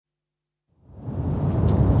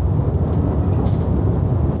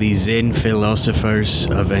The Zen philosophers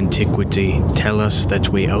of antiquity tell us that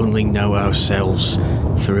we only know ourselves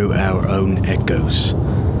through our own echoes.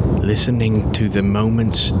 Listening to the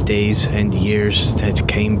moments, days, and years that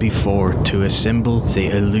came before to assemble the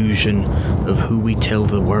illusion of who we tell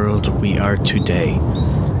the world we are today.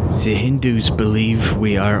 The Hindus believe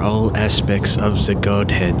we are all aspects of the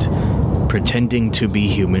Godhead, pretending to be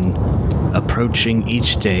human, approaching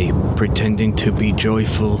each day pretending to be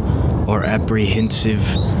joyful or apprehensive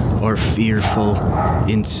or fearful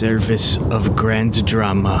in service of grand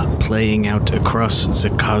drama playing out across the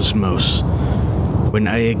cosmos. When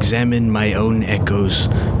I examine my own echoes,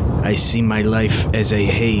 I see my life as a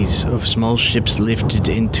haze of small ships lifted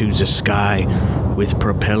into the sky with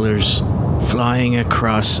propellers, flying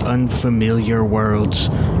across unfamiliar worlds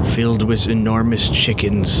filled with enormous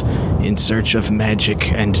chickens in search of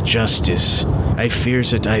magic and justice. I fear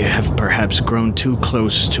that I have perhaps grown too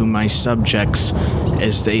close to my subjects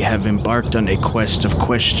as they have embarked on a quest of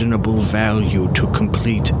questionable value to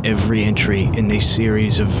complete every entry in a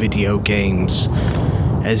series of video games.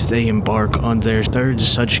 As they embark on their third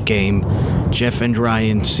such game, Jeff and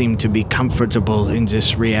Ryan seem to be comfortable in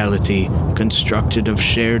this reality, constructed of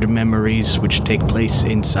shared memories which take place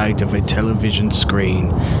inside of a television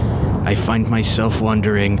screen. I find myself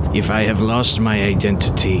wondering if I have lost my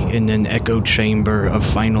identity in an echo chamber of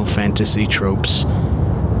Final Fantasy tropes.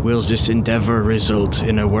 Will this endeavor result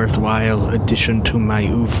in a worthwhile addition to my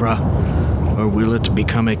oeuvre? Or will it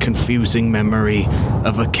become a confusing memory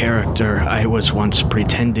of a character I was once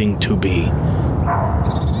pretending to be?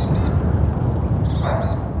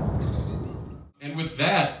 And with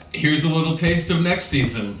that, here's a little taste of next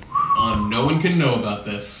season on No One Can Know About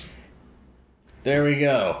This. There we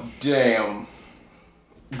go. Damn.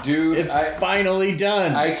 Dude, It's finally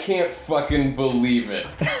done. I can't fucking believe it.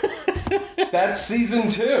 That's season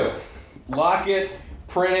 2. Lock it,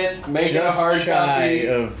 print it, make it a hard copy.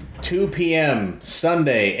 Of 2 p.m.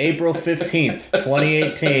 Sunday, April 15th,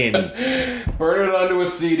 2018. Burn it onto a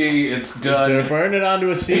CD, it's done. Burn it onto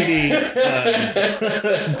a CD, it's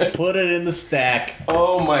done. Put it in the stack.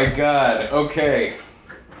 Oh my god, okay.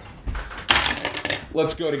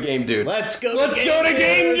 Let's go to Game Dude. Let's go to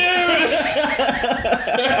Game Dude!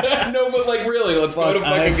 No, but like really, let's go to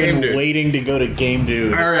fucking Game Dude. I've been waiting to go to Game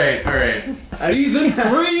Dude. Alright. Season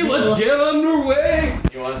 3, let's get underway!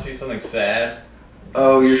 You want to see something sad?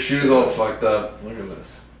 Oh, your shoe's all fucked up. Look at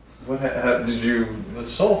this. What did you... The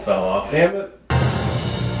sole fell off. Damn it.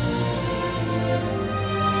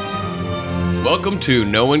 Welcome to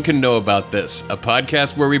No One Can Know About This, a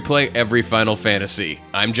podcast where we play every Final Fantasy.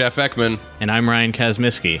 I'm Jeff Ekman. And I'm Ryan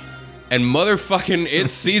Kazmiski. And motherfucking,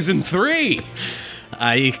 it's season 3!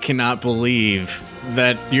 I cannot believe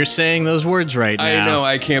that you're saying those words right now. I know,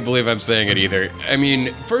 I can't believe I'm saying it either. I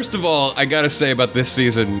mean, first of all, I gotta say about this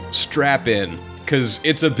season, strap in, because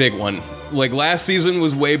it's a big one. Like, last season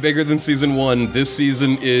was way bigger than season 1. This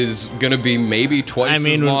season is gonna be maybe twice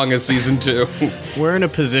as long as season 2. We're in a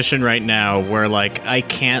position right now where, like, I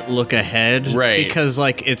can't look ahead. Right. Because,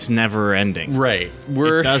 like, it's never ending. Right.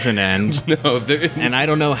 It doesn't end. No. And I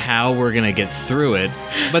don't know how we're gonna get through it.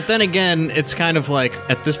 But then again, it's kind of like,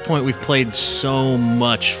 at this point, we've played so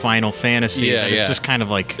much Final Fantasy that it's just kind of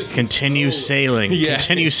like, continue sailing. Yeah.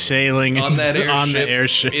 Continue sailing on that airship, on the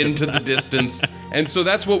airship into the distance. And so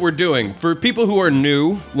that's what we're doing. For people who are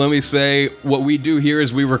new, let me say, what we do here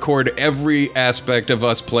is we record every aspect of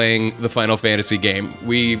us playing the Final Fantasy game.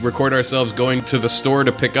 We record ourselves going to the store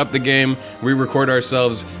to pick up the game. We record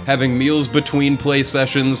ourselves having meals between play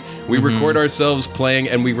sessions. We record ourselves playing,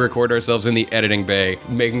 and we record ourselves in the editing bay,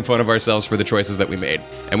 making fun of ourselves for the choices that we made.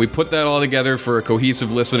 And we put that all together for a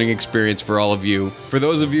cohesive listening experience for all of you. For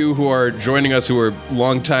those of you who are joining us who are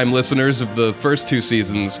longtime listeners of the first 2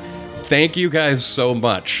 seasons, thank you guys so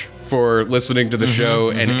much for listening to the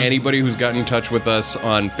show, and anybody who's gotten in touch with us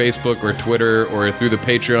on Facebook or Twitter or through the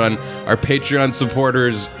Patreon, our Patreon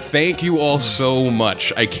supporters, thank you all so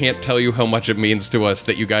much. I can't tell you how much it means to us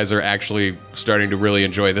that you guys are actually starting to really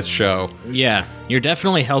enjoy this show. Yeah, you're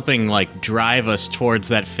definitely helping, like, drive us towards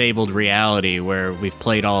that fabled reality where we've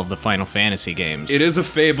played all of the Final Fantasy games. It is a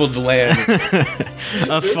fabled land.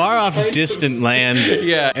 A far-off, distant land.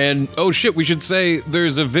 Yeah, and oh shit, we should say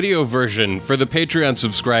there's a video version for the Patreon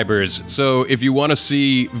subscribers. So if you want to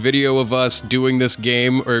see video of us doing this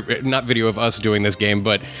game, or not video of us doing this game,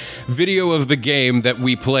 but video of the game that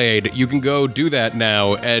we played, you can go do that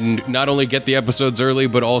now and not only get the episodes early,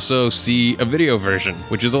 but also see a video version,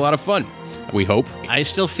 which is a lot of fun. We hope. I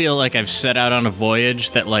still feel like I've set out on a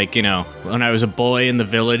voyage that, like, you know, when I was a boy in the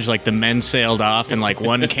village, like, the men sailed off and, like,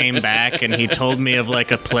 one came back and he told me of,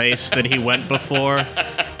 like, a place that he went before.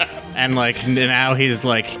 And like now he's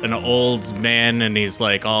like an old man, and he's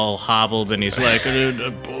like all hobbled, and he's like,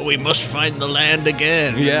 we must find the land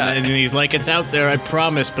again. Yeah. And he's like, it's out there, I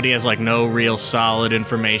promise, but he has like no real solid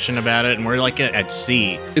information about it, and we're like at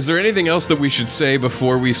sea. Is there anything else that we should say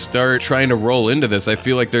before we start trying to roll into this? I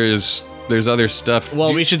feel like there's other stuff.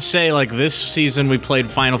 Well, we should say, like, this season we played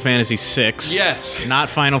Final Fantasy VI. Yes. Not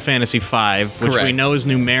Final Fantasy V, which Correct. we know is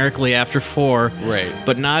numerically after 4. Right.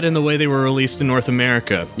 But not in the way they were released in North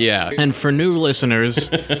America. Yeah. And for new listeners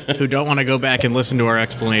who don't want to go back and listen to our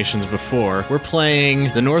explanations before, we're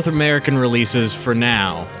playing the North American releases for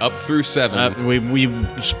now. Up through 7. We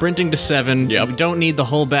sprinting to 7. Yep. We don't need the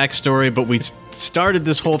whole backstory, but we started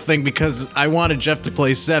this whole thing because I wanted Jeff to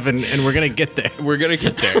play 7, and we're going to get there. We're going to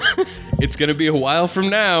get there. It's going to be a while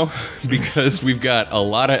from now because we've got a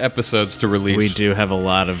lot of episodes to release. We do have a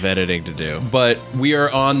lot of editing to do. But we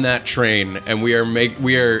are on that train, and we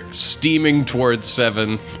are steaming towards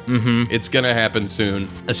 7. Mm-hmm. It's going to happen soon.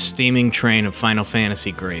 A steaming train of Final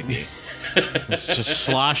Fantasy gravy. It's just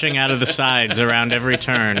sloshing out of the sides around every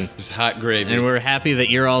turn. Just hot gravy. And we're happy that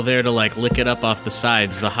you're all there to like lick it up off the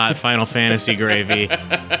sides, the hot Final Fantasy gravy.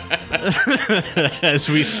 As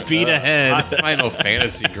we speed ahead. Hot Final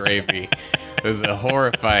Fantasy gravy is a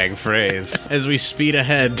horrifying phrase. As we speed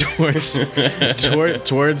ahead towards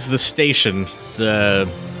the station. Trying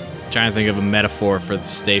to think of a metaphor for the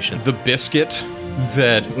station. The biscuit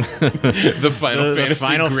that the Final Fantasy the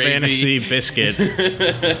Final gravy. Fantasy biscuit.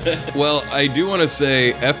 Well, I do want to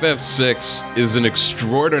say FF6 is an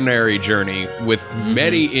extraordinary journey with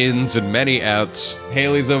many ins and many outs.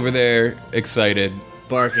 Haley's over there, excited.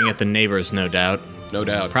 Barking at the neighbors, no doubt. No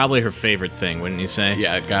doubt. Probably her favorite thing, wouldn't you say?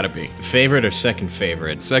 Yeah, it gotta be. Favorite or second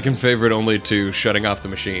favorite? Second favorite only to shutting off the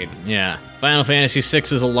machine. Yeah. Final Fantasy VI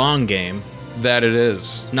is a long game. That it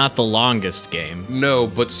is. Not the longest game. No,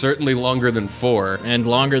 but certainly longer than 4. And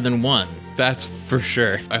longer than 1. That's for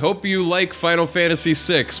sure. I hope you like Final Fantasy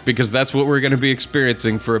VI, because that's what we're going to be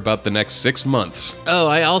experiencing for about the next 6 months. Oh,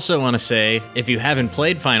 I also want to say, if you haven't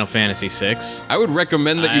played Final Fantasy VI... I would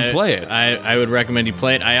recommend that you play it. I would recommend you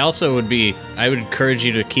play it. I would encourage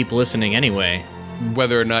you to keep listening anyway.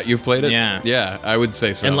 Whether or not you've played it? Yeah. Yeah, I would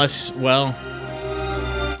say so. Unless, well...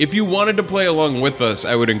 If you wanted to play along with us,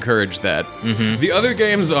 I would encourage that. Mm-hmm. The other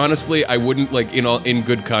games, honestly, I wouldn't, like, in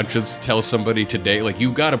good conscience, tell somebody today, like,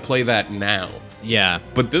 you gotta play that now. Yeah.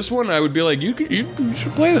 But this one, I would be like, you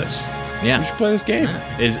should play this. Yeah. You should play this game.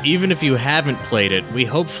 Is even if you haven't played it, we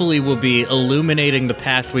hopefully will be illuminating the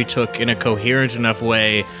path we took in a coherent enough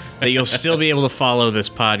way that you'll still be able to follow this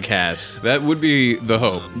podcast. That would be the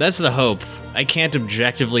hope. That's the hope. I can't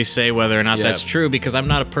objectively say whether or not Yeah. that's true because I'm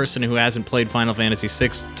not a person who hasn't played Final Fantasy VI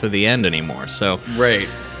to the end anymore, so Right.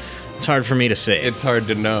 it's hard for me to say. It's hard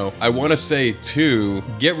to know. I want to say, too,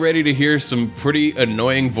 get ready to hear some pretty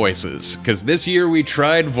annoying voices, because this year we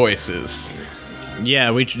tried voices.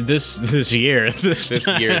 Yeah, this year,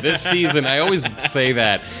 this season. I always say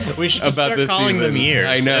that we should about start this calling season. them years.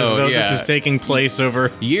 I know, as though yeah. this is taking place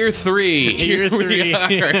over Year 3. Year Here we 3.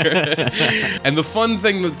 are. And the fun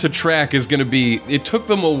thing to track is going to be, it took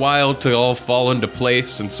them a while to all fall into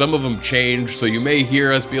place, and some of them changed, so you may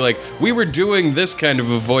hear us be like, we were doing this kind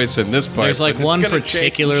of a voice in this part. There's like but it's one gonna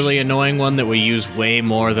particularly annoying one that we use way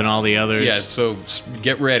more than all the others. Yeah, so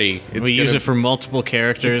get ready. We use it for multiple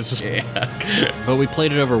characters. Yeah. But we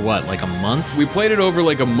played it over what, like a month? We played it over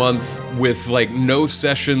like a month with like no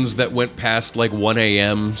sessions that went past like 1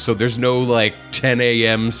 a.m. So there's no like 10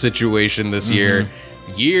 a.m. situation this year.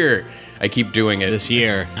 I keep doing it. This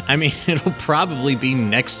year. I mean, it'll probably be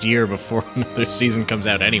next year before another season comes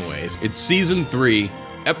out anyways. It's season 3,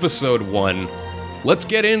 episode 1. Let's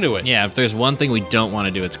get into it. Yeah, if there's one thing we don't want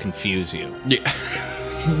to do, it's confuse you. Yeah.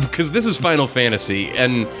 Because this is Final Fantasy,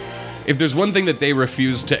 and if there's one thing that they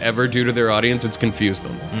refuse to ever do to their audience, it's confuse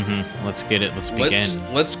them. Mm-hmm. Let's get it. Let's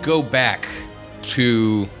begin. Let's go back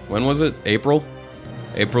to, when was it? April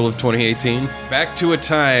of 2018. Back to a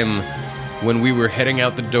time when we were heading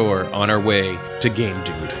out the door on our way to Game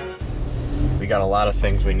Dude. We got a lot of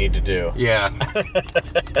things we need to do. Yeah.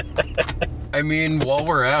 I mean, while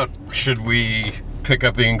we're out, should we pick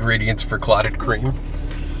up the ingredients for clotted cream?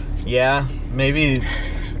 Yeah, maybe.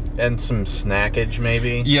 And some snackage,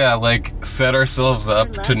 maybe. Yeah, like, set ourselves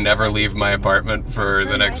up to never leave my apartment for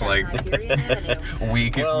the next, like,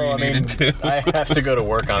 week if we needed to. I have to go to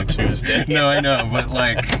work on Tuesday. No, I know, but,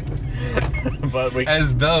 like, But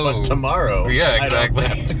tomorrow, Yeah, exactly. I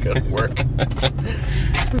don't have to go to work.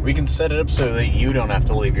 We can set it up so that you don't have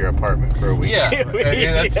to leave your apartment for a week. Yeah,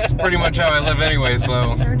 that's pretty much how I live anyway,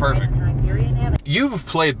 so perfect. You've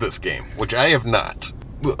played this game, which I have not.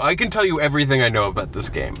 I can tell you everything I know about this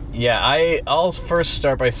game. Yeah, I'll first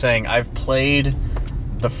start by saying I've played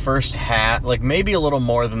the first half, like maybe a little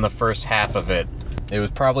more than the first half of it. It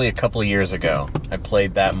was probably a couple of years ago I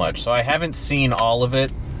played that much. So I haven't seen all of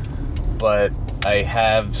it, but I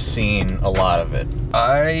have seen a lot of it.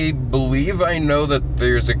 I believe I know that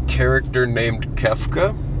there's a character named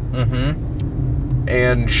Kefka. Mm-hmm.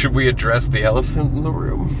 And should we address the elephant in the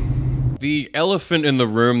room? The elephant in the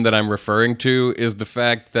room that I'm referring to is the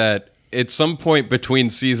fact that at some point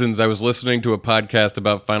between seasons, I was listening to a podcast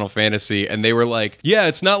about Final Fantasy, and they were like, yeah,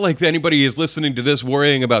 it's not like anybody is listening to this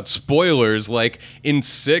worrying about spoilers. Like, in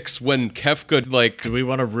 6, when Kefka, like... Do we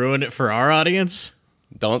want to ruin it for our audience?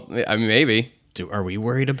 Maybe. Are we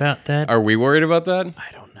worried about that? Are we worried about that?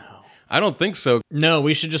 I don't know. I don't think so. No,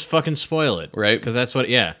 we should just fucking spoil it. Right. Because that's what,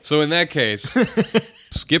 yeah. So in that case...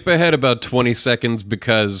 Skip ahead about 20 seconds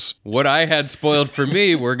because what I had spoiled for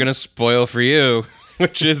me, we're going to spoil for you.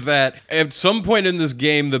 Which is that at some point in this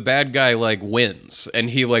game, the bad guy, like, wins. And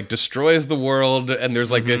he, like, destroys the world. And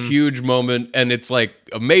there's, like, a huge moment. And it's, like,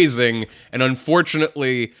 amazing. And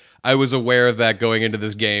unfortunately, I was aware of that going into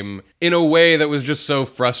this game in a way that was just so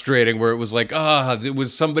frustrating. Where it was like, it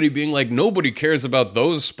was somebody being like, nobody cares about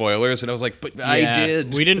those spoilers. And I was like, but I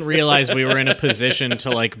did. We didn't realize we were in a position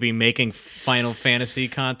to, like, be making Final Fantasy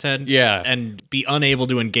content. Yeah. And be unable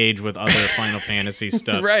to engage with other Final Fantasy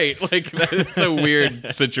stuff. Right. Like, that's a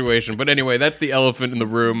weird situation. But anyway, that's the elephant in the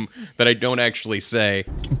room that I don't actually say.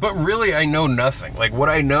 But really, I know nothing. Like, what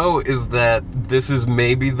I know is that this is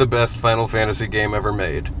maybe the best Final Fantasy game ever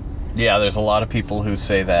made. Yeah, there's a lot of people who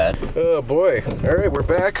say that. Oh, boy. All right, we're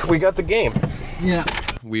back. We got the game. Yeah.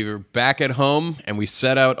 We were back at home, and we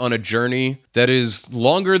set out on a journey that is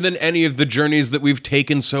longer than any of the journeys that we've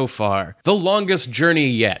taken so far. The longest journey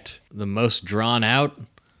yet. The most drawn out.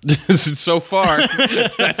 So far,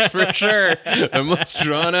 that's for sure. The most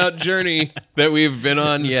drawn-out journey that we've been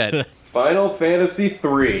on yet. Final Fantasy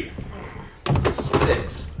 3.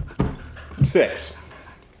 6.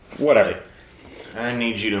 Whatever. I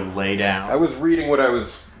need you to lay down. I was reading what I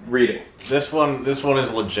was reading. This one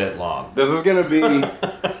is legit long. This is gonna be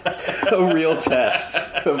a real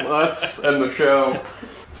test of us and the show.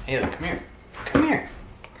 Hey, come here. Come here.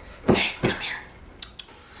 Hey, come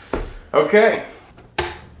here. Okay.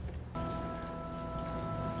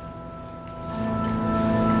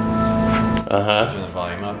 Turn the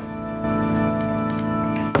volume up.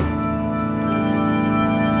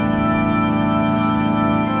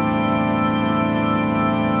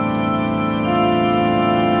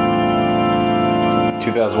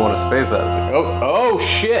 A Space Odyssey. Oh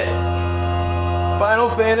shit! Final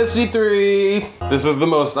Fantasy 3. This is the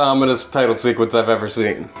most ominous title sequence I've ever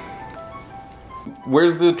seen.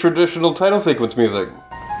 Where's the traditional title sequence music?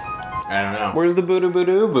 I don't know. Where's the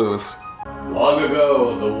Boo-Doo booth? Long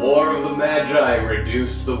ago, the War of the Magi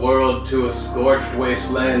reduced the world to a scorched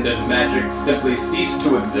wasteland and magic simply ceased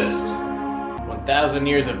to exist. 1,000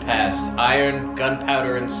 years have passed. Iron,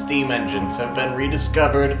 gunpowder, and steam engines have been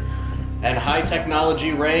rediscovered, and high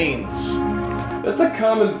technology reigns. That's a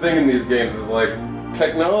common thing in these games, is like,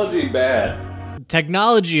 technology bad.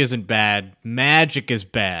 Technology isn't bad. Magic is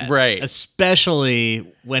bad. Right.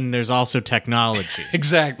 Especially when there's also technology.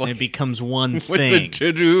 Exactly. And it becomes one When thing.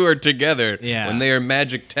 the two are together. Yeah. When they are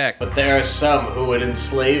magic tech. But there are some who would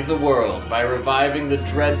enslave the world by reviving the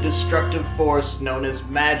dread destructive force known as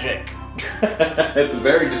magic. It's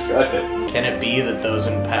very destructive. Can it be that those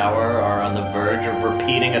in power are on the verge of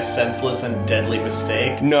repeating a senseless and deadly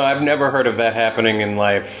mistake? No, I've never heard of that happening in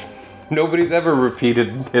life. Nobody's ever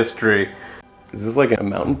repeated history. Is this like a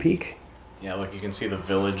mountain peak? Yeah, look, you can see the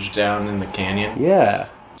village down in the canyon. Yeah.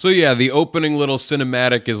 So yeah, the opening little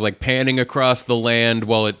cinematic is like panning across the land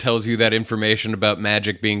while it tells you that information about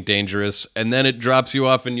magic being dangerous, and then it drops you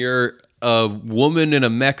off and you're a woman in a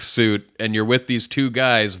mech suit, and you're with these two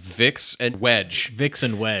guys, Vix and Wedge. Vix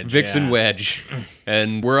and Wedge. Vix yeah. and Wedge.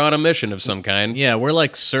 And we're on a mission of some kind. Yeah, we're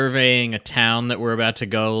like surveying a town that we're about to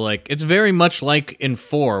go. Like, it's very much like in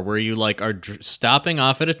 4, where you like are stopping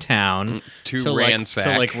off at a town To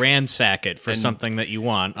ransack. like ransack it for something that you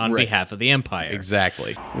want on Right. behalf of the Empire.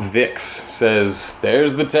 Exactly. Vix says,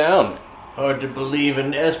 there's the town. Hard to believe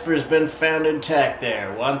an Esper's been found intact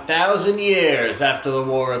there, 1,000 years after the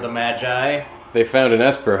War of the Magi. They found an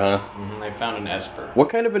Esper, huh? They found an Esper. What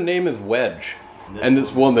kind of a name is Wedge? And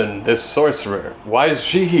this woman, this sorcerer, why is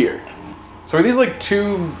she here? So are these like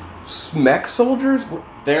two mech soldiers?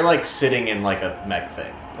 They're like sitting in like a mech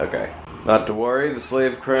thing. Okay. Not to worry, the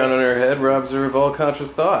slave crown on her head robs her of all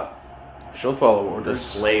conscious thought. She'll follow The orders.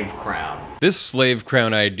 slave crown. This slave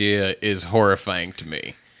crown idea is horrifying to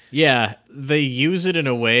me. Yeah, they use it in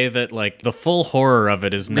a way that, like, the full horror of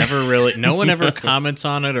it is never really... No one ever comments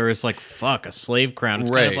on it or is like, fuck, a slave crown.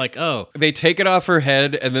 It's kind of like, oh... They take it off her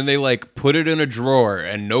head, and then they, like, put it in a drawer,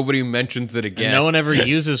 and nobody mentions it again. And no one ever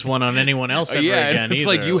uses one on anyone else ever again it's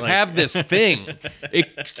either. like, you have this thing.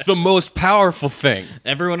 It's the most powerful thing.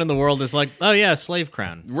 Everyone in the world is like, oh yeah, slave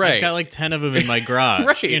crown. Right. I've got like 10 of them in my garage.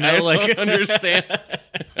 Right. You know, I like... don't understand.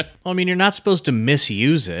 Well, I mean, you're not supposed to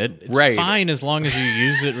misuse it. It's Right. fine as long as you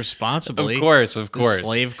use it responsibly. Of course. The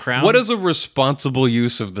slave crown. What is a responsible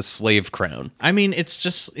use of the slave crown? I mean, it's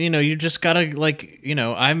just, you know, you just gotta, like, you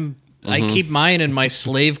know, I keep mine in my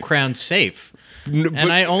slave crown safe.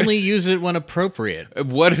 And I only use it when appropriate.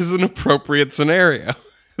 What is an appropriate scenario?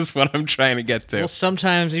 Is what I'm trying to get to. Well,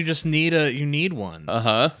 sometimes you just need one.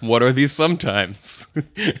 What are these sometimes?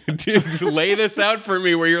 Dude, lay this out for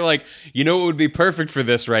me where you're like, you know what would be perfect for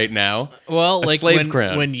this right now? Well, a like slave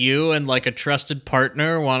crown. when you and like a trusted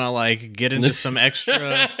partner want to like get into some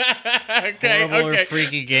extra horrible or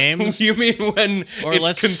freaky games. You mean when Or it's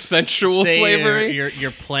let's consensual say slavery?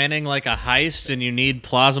 You're planning like a heist and you need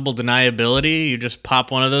plausible deniability. You just pop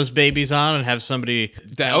one of those babies on and have somebody.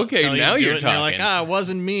 Okay, tell now you to do you're it, and you're like, talking. it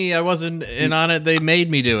wasn't me. I wasn't in on it. They made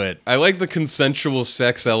me do it. I like the consensual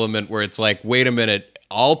sex element where it's like, wait a minute,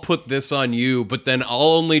 I'll put this on you, but then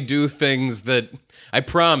I'll only do things that I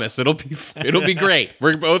promise it'll be great.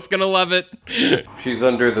 We're both gonna love it. She's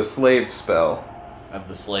under the slave spell. Of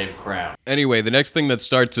the slave crown. Anyway, the next thing that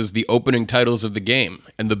starts is the opening titles of the game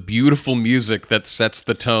and the beautiful music that sets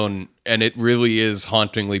the tone, and it really is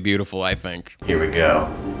hauntingly beautiful, I think. Here we go.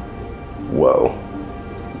 Whoa.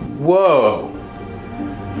 Whoa.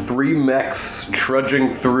 3 mechs trudging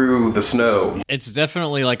through the snow. It's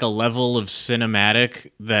definitely like a level of cinematic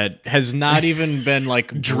that has not even been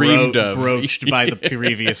like Dreamed of. broached by the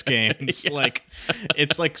previous games. Like,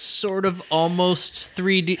 it's like sort of almost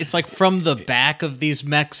 3D. It's like from the back of these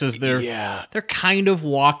mechs as they're kind of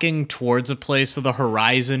walking towards a place, so the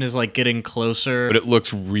horizon is like getting closer. But it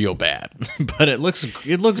looks real bad. But it looks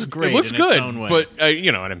great. It looks in good, its own way. but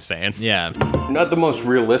you know what I'm saying. Yeah. Not the most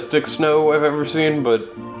realistic snow I've ever seen, but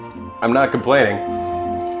I'm not complaining.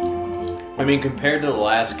 I mean, compared to the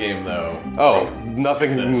last game, though. Oh,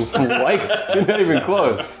 nothing like, not even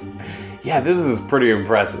close. Yeah, this is pretty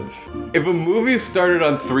impressive. If a movie started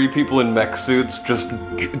on 3 people in mech suits just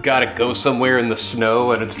gotta go somewhere in the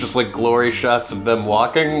snow and it's just like glory shots of them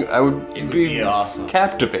walking, I would be awesome.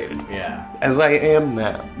 captivated. Yeah. As I am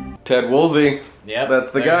now. Ted Woolsey. Yep, That's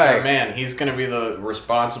the there's guy. our man. He's going to be the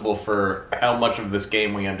responsible for how much of this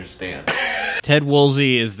game we understand. Ted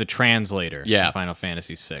Woolsey is the translator in Final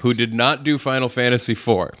Fantasy VI. Who did not do Final Fantasy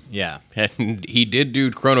IV. Yeah. And he did do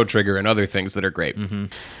Chrono Trigger and other things that are great. Mm-hmm.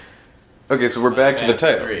 Okay, so we're back to the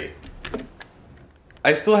title. 3.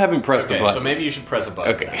 I still haven't pressed a Okay, button. so maybe you should press a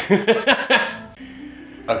button. Okay.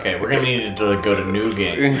 Okay, we're going to need to go to new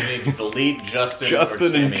game. We need to delete Justin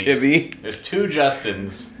Justin or and Timmy. There's 2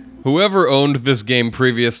 Justins. Whoever owned this game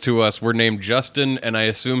previous to us were named Justin, and I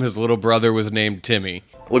assume his little brother was named Timmy.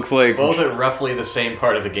 Looks like... Both at roughly the same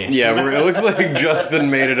part of the game. Yeah, it looks like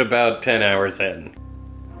Justin made it about 10 hours in.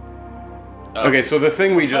 Okay, so the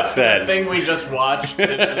thing we just The said... thing we just watched at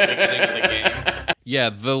the beginning of the game.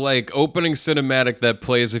 Yeah, the opening cinematic that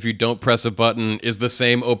plays if you don't press a button is the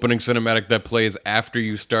same opening cinematic that plays after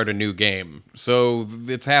you start a new game. So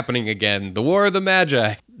it's happening again. The War of the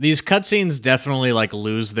Magi. These cutscenes definitely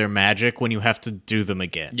lose their magic when you have to do them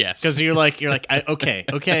again. Yes. Because you're like, okay,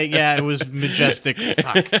 yeah, it was majestic.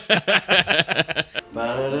 Fuck.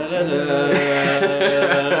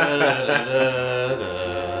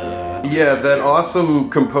 Yeah, that awesome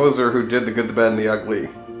composer who did The Good, the Bad, and the Ugly.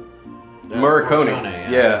 Morricone.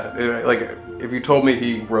 Yeah, if you told me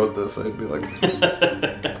he wrote this, I'd be like...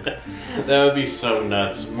 That would be so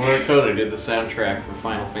nuts. Morricone did the soundtrack for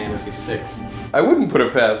Final Fantasy VI. I wouldn't put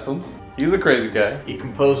it past him. He's a crazy guy. He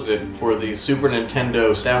composed it for the Super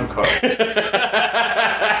Nintendo sound card.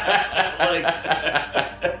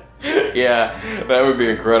 Yeah, that would be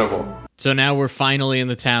incredible. So now we're finally in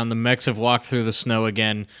the town. The mechs have walked through the snow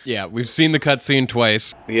again. Yeah, we've seen the cutscene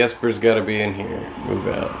twice. The Esper's gotta be in here. Move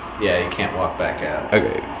out. Yeah, you can't walk back out.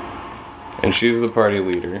 Okay. And she's the party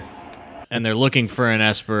leader. And they're looking for an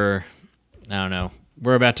Esper. I don't know.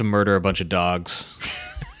 We're about to murder a bunch of dogs.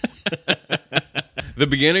 The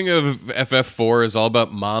beginning of FF4 is all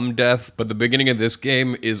about mom death, but the beginning of this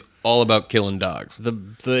game is all about killing dogs.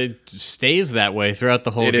 The stays that way throughout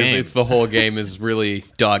the whole It game. is. It's the whole game is really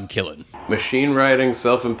dog killing. Machine riding,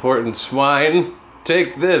 self-important swine.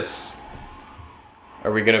 Take this.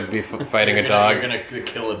 Are we gonna be fighting a dog? You're gonna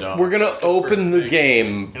kill a dog. We're gonna open the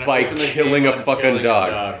game by killing a fucking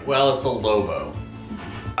dog. Well, it's a Lobo.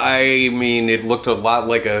 I mean, it looked a lot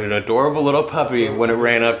like an adorable little puppy when it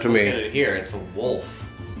ran up to Look at me. it here. It's a wolf.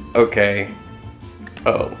 Okay.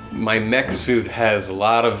 Oh, my mech suit has a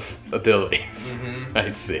lot of abilities.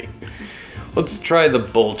 I see. Let's try the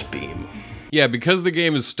bolt beam. Yeah, because the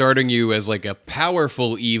game is starting you as like a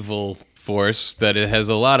powerful evil force that it has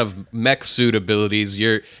a lot of mech suit abilities,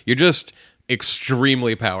 you're just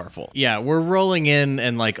extremely powerful. Yeah, we're rolling in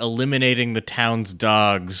and like eliminating the town's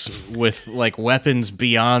dogs with like weapons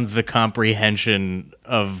beyond the comprehension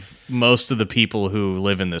of most of the people who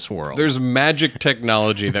live in this world. There's magic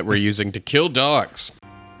technology that we're using to kill dogs.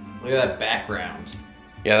 Look at that background.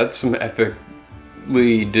 Yeah, that's some epically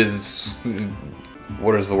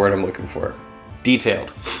what is the word I'm looking for?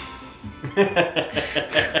 Detailed.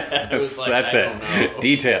 That's it.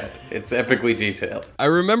 Detailed. It's epically detailed. I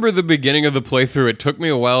remember the beginning of the playthrough. It took me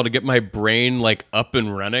a while to get my brain like up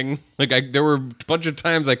and running. There were a bunch of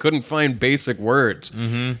times I couldn't find basic words.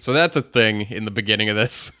 So that's a thing in the beginning of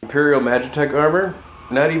this. Imperial Magitech armor?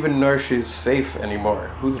 Not even Narshi's safe anymore.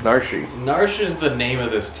 Who's Narshi? Narsh is the name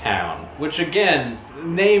of this town, which again,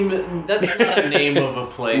 that's not a name of a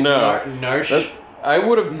place. No. Narsh. I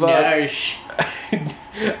would have thought... Narsh.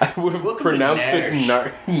 I would have Welcome to pronounced it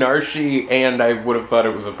Narshi, and I would have thought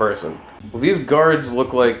it was a person. Well, these guards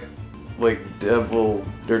look like devil...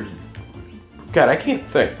 They're... God, I can't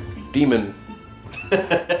think. Demon...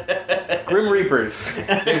 Grim Reapers.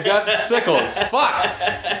 They've got sickles. Fuck!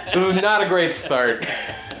 This is not a great start.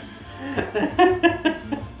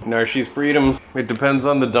 Narshi's freedom, it depends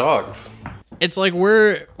on the dogs. It's like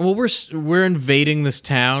we're invading this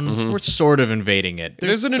town. We're sort of invading it.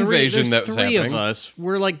 There's an invasion that's three happening. of us.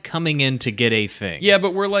 We're like coming in to get a thing. Yeah,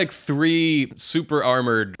 but we're like 3 super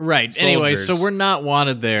armored Right. soldiers. Anyway, so we're not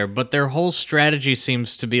wanted there, but their whole strategy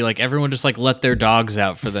seems to be like everyone just like let their dogs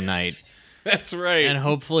out for the night. That's right. And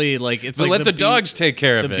hopefully like it's But like let the dogs take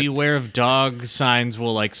care of the it. beware of dog signs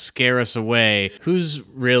will like scare us away. Who's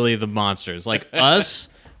really the monsters? Like us?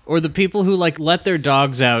 Or the people who like let their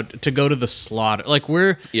dogs out to go to the slaughter. Like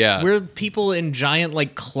we're people in giant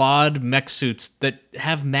like clawed mech suits that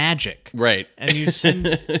have magic. Right. And you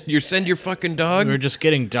send You send your fucking dog? we're just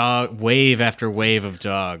getting wave after wave of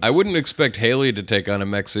dogs. I wouldn't expect Haley to take on a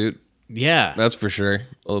mech suit. Yeah. That's for sure.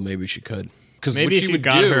 Although maybe she could. Because Maybe what if she you would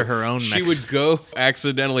got do, her own she mech would suit. go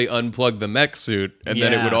accidentally unplug the mech suit, and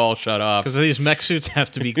then it Yeah. would all shut off. Because these mech suits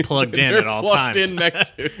have to be plugged in They're at all plugged times. in mech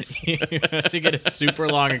suits. You have to get a super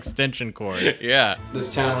long extension cord. Yeah. This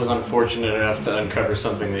town was unfortunate enough to uncover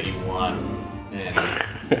something that you want,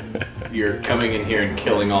 and you're coming in here and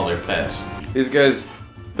killing all their pets. These guys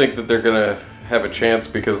think that they're gonna have a chance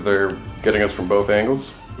because they're getting us from both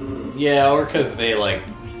angles? Yeah, or because they like,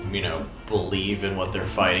 believe in what they're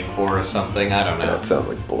fighting for or something. I don't know. That sounds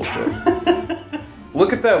like bullshit.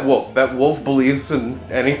 Look at that wolf. That wolf believes in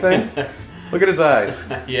anything? Look at its eyes.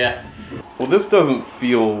 Yeah. Well, this doesn't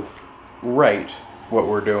feel right, what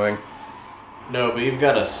we're doing. No, but you've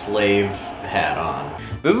got a slave hat on.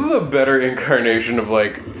 This is a better incarnation of,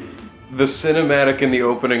 like, the cinematic in the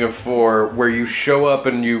opening of 4, where you show up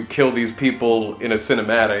and you kill these people in a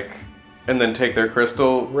cinematic, and then take their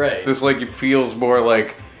crystal. Right. This, like, feels more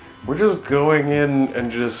like... We're just going in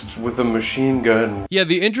and just with a machine gun. Yeah,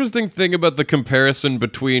 the interesting thing about the comparison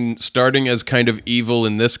between starting as kind of evil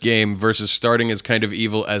in this game versus starting as kind of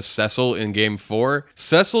evil as Cecil in game 4,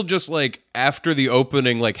 Cecil just like after the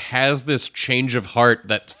opening like has this change of heart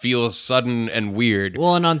that feels sudden and weird.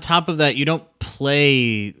 Well, and on top of that, you don't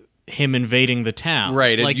play him invading the town.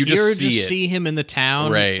 Right, and Like you just see it. see him in the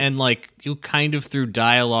town, Right. and like you kind of through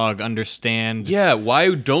dialogue understand. Yeah,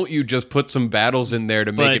 why don't you just put some battles in there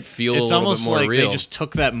to But make it feel a it's little almost bit more like real? they just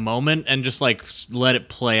took that moment and just like let it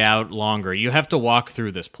play out longer. You have to walk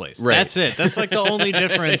through this place. Right. That's it. That's like the only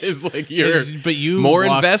difference. It's like you're but you more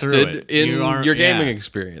walk through invested it. in You aren't- your gaming yeah.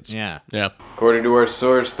 experience. Yeah. Yeah. According to our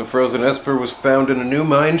source, the frozen Esper was found in a new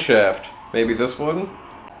mine shaft. Maybe this one?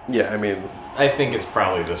 Yeah, I mean, I think it's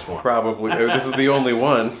probably this one. probably. This is the only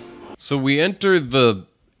one. So we enter the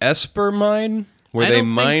Esper mine where I they don't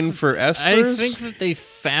think mine th- for Espers? I think that they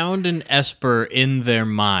found an Esper in their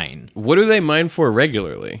mine. What do they mine for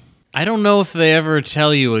regularly? I don't know if they ever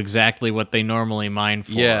tell you exactly what they normally mine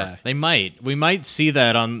for. Yeah. They might. We might see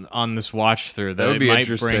that on this watch through. That would be might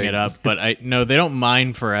interesting. bring it up, but no, they don't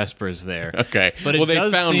mine for espers there. Okay. But Well, it they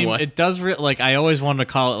does found seem, one. It does like I always wanted to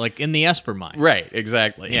call it like in the esper mine. Right,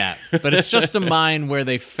 exactly. Yeah, but it's just a mine where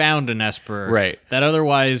they found an esper. Right. That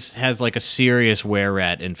otherwise has like a serious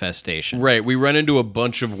were-rat infestation. Right, we run into a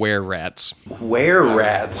bunch of were-rats.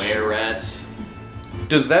 Were-rats. Were-rats?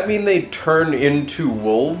 Does that mean they turn into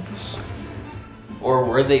wolves? Or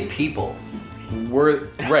were they people?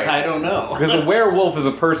 Right. I don't know. Because a werewolf is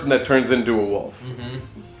a person that turns into a wolf.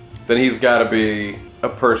 Then he's got to be a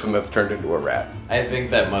person that's turned into a rat. I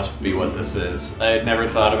think that must be what this is. I had never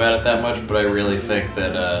thought about it that much, but I really think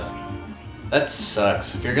that that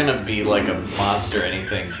sucks. If you're gonna be like a monster or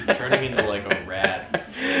anything, turning into like a rat.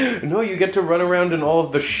 No, you get to run around in all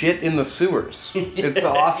of the shit in the sewers. It's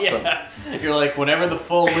awesome. Yeah. You're like, whenever the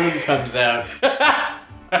full moon comes out,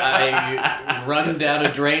 I run down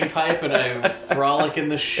a drain pipe and I frolic in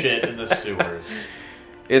the shit in the sewers.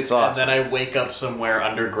 It's awesome. And then I wake up somewhere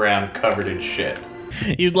underground covered in shit.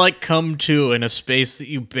 You'd like come to in a space that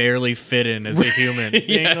you barely fit in as a human.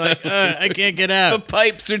 Being like, I can't get The out.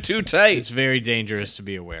 pipes are too tight. It's very dangerous to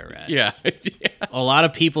be a were-rat. Yeah. A lot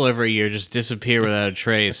of people every year just disappear without a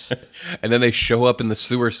trace. And then they show up in the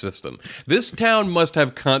sewer system. This town must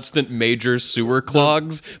have constant major sewer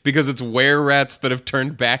clogs because it's were-rats that have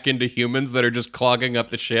turned back into humans that are just clogging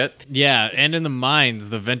up the shit. Yeah, and in the mines,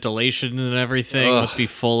 the ventilation and everything Ugh. must be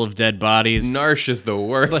full of dead bodies. Narsh is the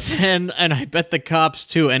worst. But then, and I bet the cops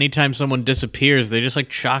too, anytime someone disappears, they just like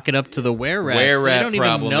chalk it up to the were-rats. Were-rat They don't even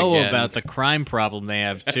problem know again. about the crime problem they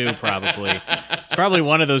have too, probably. It's probably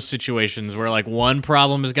one of those situations where like one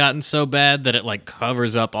problem has gotten so bad that it like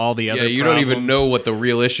covers up all the other Yeah, you don't even problems. know what the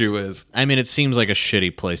real issue is. I mean, it seems like a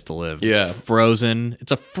shitty place to live. Yeah. It's frozen.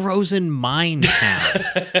 It's a frozen mine town.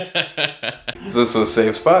 Is this a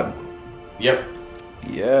safe spot? Yep.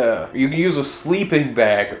 Yeah. You can use a sleeping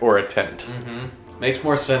bag or a tent. Makes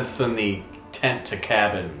more sense than the tent to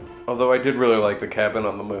cabin. Although I did really like the cabin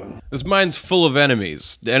on the moon. This mine's full of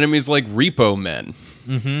enemies. Enemies like Repo Men.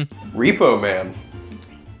 Repo Man.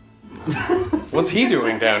 What's he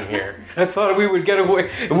doing down here? I thought we would get away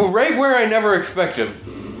right where I never expected.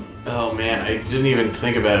 Oh man, I didn't even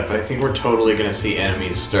think about it, but I think we're totally gonna see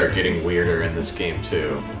enemies start getting weirder in this game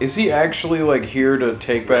too. Is he actually like here to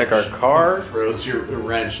take back our car? He throws your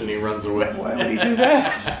wrench and he runs away. Why would he do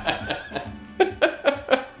that?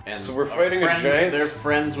 And So we're our fighting a giant They're s-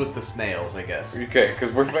 friends with the snails, I guess. Okay,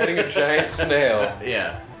 because we're fighting a giant snail.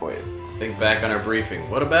 Yeah. Wait. Think back on our briefing.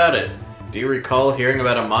 What about it? Do you recall hearing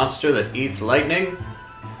about a monster that eats lightning?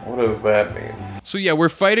 What does that mean? So yeah, we're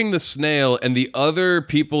fighting the snail, and the other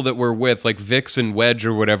people that we're with, like Vix and Wedge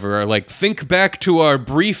or whatever, are like, think back to our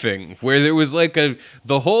briefing, where there was like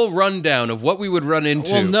the whole rundown of what we would run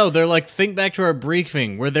into. Well, no, they're like, think back to our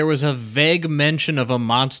briefing where there was a vague mention of a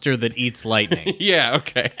monster that eats lightning. Yeah,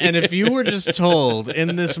 okay. And if you were just told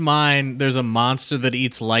in this mine there's a monster that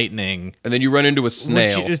eats lightning, And then you run into a would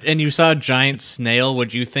snail. and you saw a giant snail,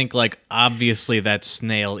 would you think like obviously that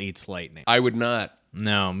snail eats lightning? I would not.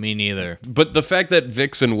 No, me neither. But the fact that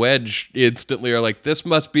Vix and Wedge instantly are like, this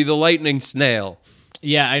must be the lightning snail.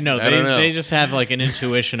 Yeah, I know. I don't know. They just have like an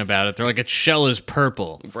intuition about it. They're like, its shell is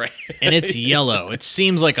purple. Right. And it's yellow. It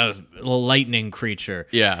seems like a lightning creature.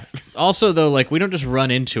 Yeah. Also, though, like, we don't just run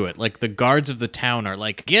into it. Like, the guards of the town are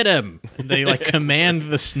like, get him! They, like, command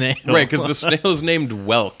the snail. Right, because the snail is named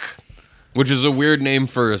Welk, which is a weird name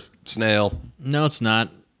for a snail. No, it's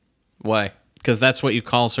not. Why? Because that's what you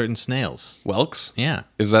call certain snails. Whelks? Yeah.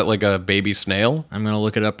 Is that like a baby snail? I'm going to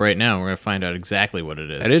look it up right now. We're going to find out exactly what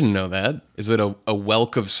it is. I didn't know that. Is it a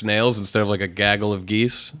whelk of snails instead of like a gaggle of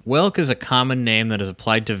geese? Whelk is a common name that is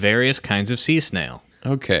applied to various kinds of sea snail.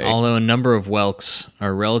 Okay. Although a number of whelks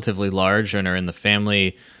are relatively large and are in the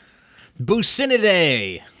family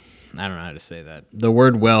Bucinidae. I don't know how to say that. The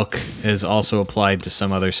word whelk is also applied to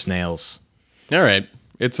some other snails. All right.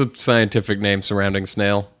 It's a scientific name surrounding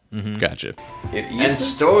snail. Gotcha. It And eats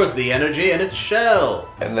stores the energy in its shell.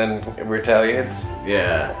 and then retaliates.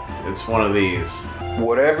 Yeah, it's one of these.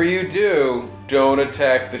 Whatever you do, don't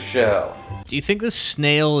attack the shell. Do you think this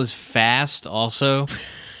snail is fast also?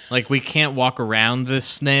 Like, we can't walk around this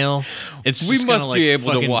snail? It's We just gonna, must like, be able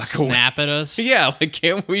to fucking walk away. snap at us? Yeah, like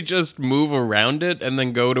can't we just move around it and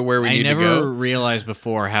then go to where we I need never to go? realized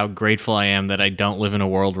before how grateful I am that I don't live in a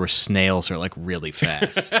world where snails are, like, really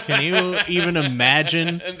fast. Can you even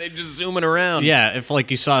imagine? And they just zooming around. Yeah, if,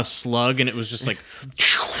 like, you saw a slug and it was just, like...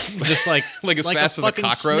 just, like... Like as fast as a fucking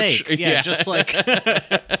cockroach? snake. Yeah, Yeah. just, like...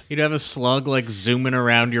 you'd have a slug, like, zooming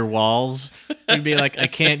around your walls. You'd be like, I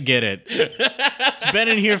can't get it. It's been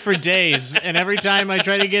in here for days, and every time I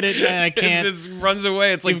try to get it, I can't. It runs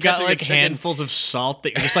away. It's like You've got catching like a chicken. handfuls of salt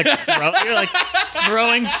that you're just like you're like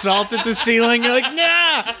throwing salt at the ceiling. You're like,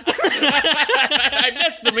 nah. I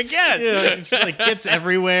missed them again. Yeah, like, it's like gets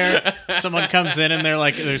everywhere. Someone comes in and they're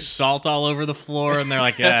like, there's salt all over the floor, and they're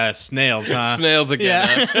like, yeah, snails, huh? Snails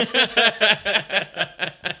again.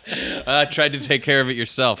 Yeah. Tried to take care of it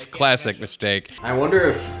yourself. Classic mistake. I wonder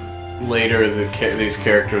if later these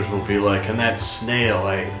characters will be like, and that snail,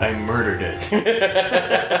 I murdered it.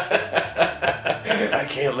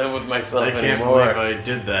 can't live with myself I can't anymore. believe I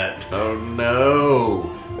did that. Oh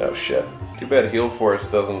no. Oh shit. Too bad Healed Force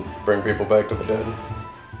doesn't bring people back to the dead.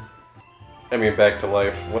 I mean, back to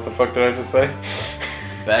life. What the fuck did I just say?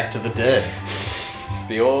 Back to the dead.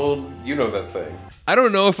 The old, you know that saying. I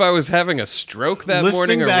don't know if I was having a stroke that Listening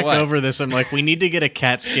morning or back what. over this, I'm like, we need to get a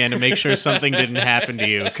CAT scan to make sure something didn't happen to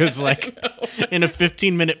you. Because, like, in a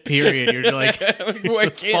 15-minute period, you're like I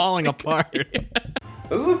can't falling apart.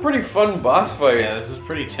 This is a pretty fun boss fight Yeah, this is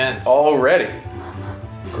pretty tense. already.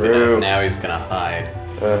 Now he's gonna hide.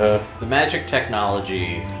 Uh-huh. The magic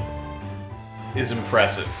technology is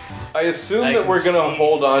impressive. I assume I that can we're gonna see-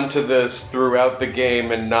 hold on to this throughout the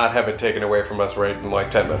game and not have it taken away from us right in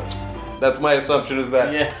like 10 minutes. That's my assumption, is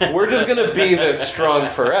that Yeah. we're just gonna be this strong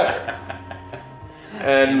forever.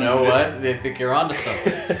 And You know what? They think you're onto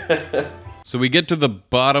something. So we get to the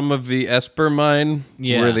bottom of the Esper mine,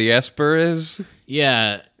 Yeah. where the Esper is.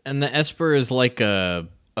 Yeah, and the Esper is like a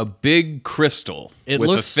Big crystal It with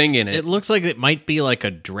looks, a thing in it. It looks like it might be like a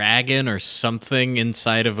dragon or something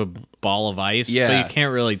inside of a ball of ice, Yeah. but you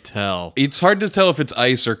can't really tell. It's hard to tell if it's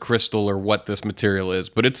ice or crystal or what this material is,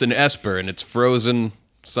 but it's an Esper and it's frozen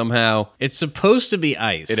somehow. It's supposed to be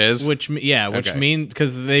ice. It is? which Okay. means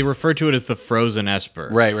because they refer to it as the frozen Esper,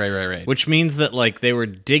 Right. Which means that like they were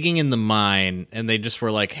digging in the mine and they just were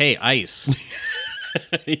like, "Hey, ice."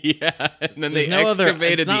 Yeah, and then There's they no other.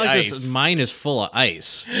 excavated It's not the like ice. this mine is full of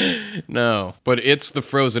ice. No, but it's the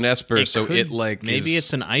frozen Esper, so could- it like maybe is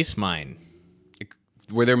it's an ice mine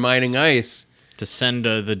where they're mining ice. to send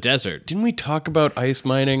to the desert. Didn't we talk about ice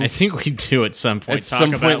mining? I think we do at some point. At Talk some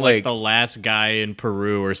about point, like like- the last guy in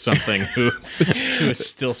Peru or something who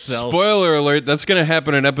still sells. Spoiler alert, that's going to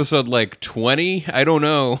happen in episode like 20. I don't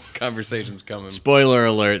know. Conversation's coming. Spoiler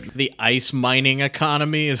alert: the ice mining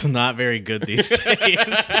economy is not very good these days.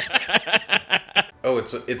 oh,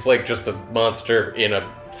 it's like just a monster in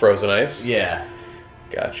a frozen ice? Yeah.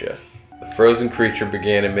 Gotcha. The frozen creature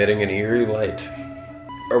began emitting an eerie light.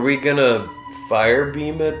 Are we gonna fire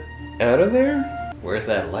beam it out of there? Where's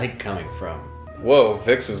that light coming from? Whoa,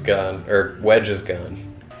 Vix is gone. Or Wedge is gone.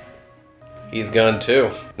 He's gone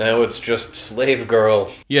too. Now it's just Slave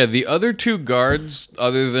Girl. Yeah, the other two guards,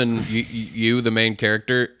 other than you, the main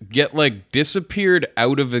character, get like disappeared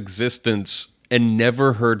out of existence and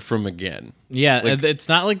never heard from again. Yeah, Like- it's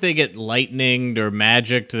not like they get lightninged or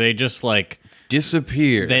magicked. They just like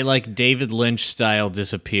Disappear. they like David Lynch style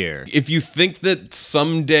disappear. If you think that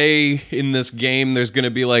someday in this game there's going to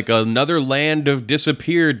be like another land of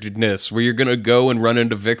disappearedness where you're going to go and run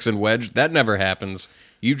into Vix and Wedge, that never happens.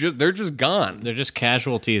 They're just gone. They're just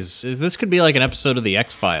casualties. This could be like an episode of the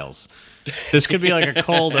X-Files. This could be like a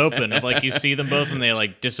cold open of like you see them both and they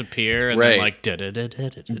like disappear and Right. then like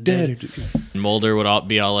da-da-da-da-da-da. And Mulder would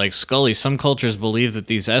be all like, Scully, some cultures believe that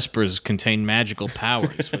these espers contain magical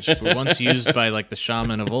powers, which were once used by like the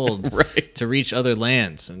shaman of old Right. to reach other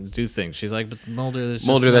lands and do things. She's like, but Mulder, there's just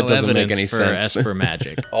Mulder, no that doesn't make evidence any for sense." esper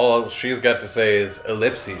magic. All she's got to say is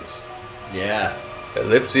ellipses. Yeah.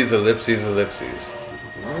 Ellipses, ellipses, ellipses.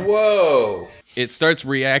 Whoa! It starts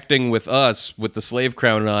reacting with us with the slave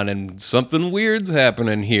crown on, and something weird's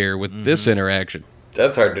happening here with this interaction.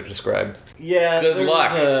 That's hard to describe. Yeah, Good there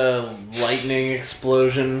luck. was a lightning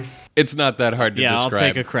explosion. It's not that hard to Yeah, I'll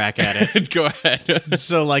describe. take a crack at it. Go ahead.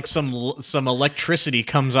 So like some electricity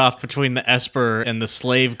comes off between the Esper and the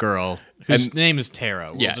slave girl, whose And- name is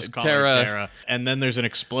Tara. We'll yeah, just call Tara. her Tara. And then there's an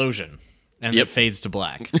explosion, and Yep. it fades to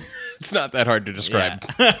black. It's not that hard to describe.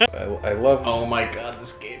 Yeah. I love. Oh my god,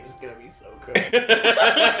 this game is gonna be so good.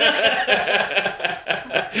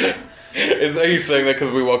 Are you saying that because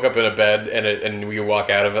we woke up in a bed and we walk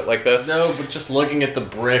out of it like this? No, but just looking at the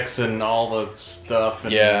bricks and all the stuff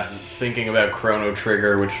and Yeah. thinking about Chrono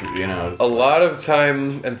Trigger, which, you know... A lot of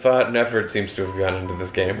time and thought and effort seems to have gone into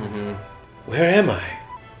this game. Mm-hmm. Where am I?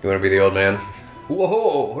 You want to be the old man?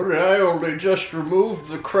 Whoa, I only just removed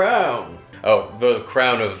the crown. Oh, the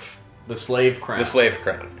crown of The slave crown. the slave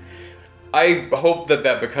crown. I hope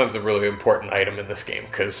that becomes a really important item in this game,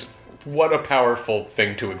 because what a powerful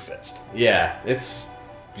thing to exist. Yeah, it's...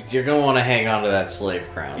 You're gonna want to hang on to that slave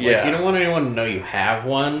crown. Like, Yeah. you don't want anyone to know you have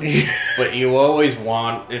one, but you always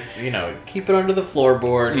want, if you know, keep it under the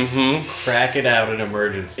floorboard, crack it out in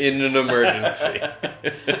emergency. In an emergency.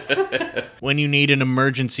 When you need an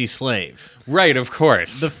emergency slave. Right, of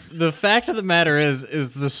course. The fact of the matter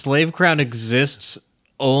is the slave crown exists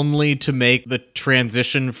only to make the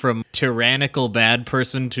transition from tyrannical bad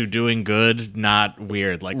person to doing good not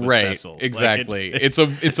weird, like with right, Cecil. Like, exactly. it-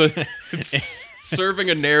 it's serving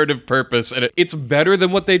a narrative purpose, and it's better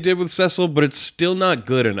than what they did with Cecil, but it's still not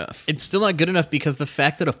good enough. It's still not good enough because the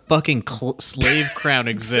fact that a fucking slave crown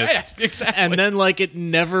exists, Exactly. and then like it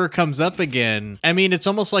never comes up again. I mean, it's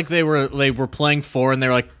almost like they were playing 4, and they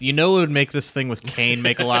were like, you know, what would make this thing with Kane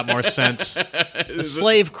make a lot more sense? A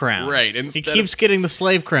slave crown, Right, He instead keeps getting the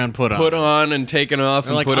slave crown put on and taken off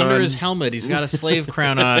They're and like put under on. his helmet, he's got a slave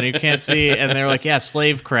crown on. You can't see, and they're like, "Yeah,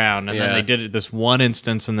 slave crown." And then Yeah. they did it this one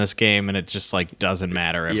instance in this game, and it just like doesn't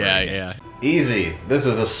matter. Ever Yeah, again. yeah. Easy. This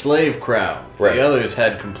is a slave crown. Right. The others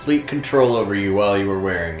had complete control over you while you were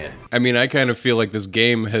wearing it. I mean, I kind of feel like this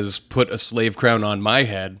game has put a slave crown on my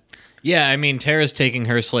head. Yeah, I mean, Tara's taking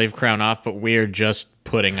her slave crown off, but we're just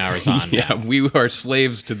putting ours on. Yeah, now. we are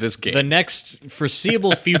slaves to this game. The next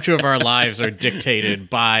foreseeable future of our lives are dictated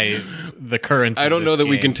by the currents. I don't of know this that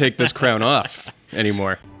we game. can take this crown off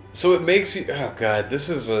anymore. So it makes you. Oh god,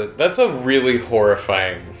 that's a really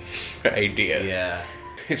horrifying idea. Yeah.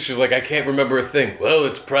 It's just like I can't remember a thing. Well,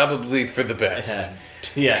 it's probably for the best.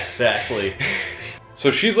 Yeah, exactly. So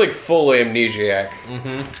she's like full amnesiac.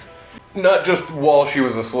 Mm-hmm. Not just while she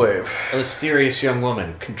was a slave. A mysterious young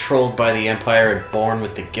woman, controlled by the Empire and born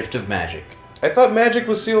with the gift of magic. I thought magic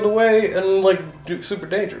was sealed away and like super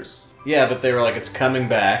dangerous. Yeah, but they were like, it's coming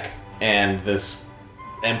back, and this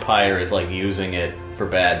Empire is like using it for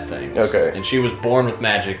bad things. Okay. And she was born with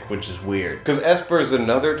magic, which is weird. Because Esper is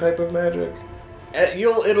another type of magic.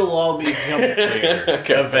 It'll all become clear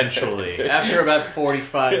eventually. After about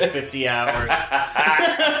 45, 50 hours.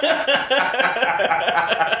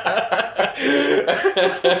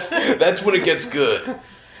 That's when it gets good.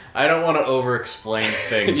 I don't want to over-explain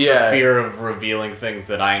things Yeah. for fear of revealing things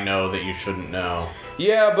that I know that you shouldn't know.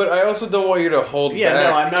 Yeah, but I also don't want you to hold Yeah, back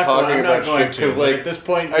no, I'm not talking going, I'm about not going shit to. because, But like, at this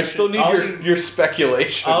point, I you still should- need all your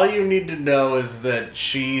speculation. All you need to know is that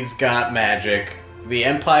she's got magic. The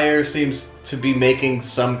Empire seems to be making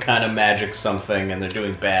some kind of magic something, and they're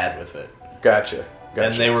doing bad with it. Gotcha.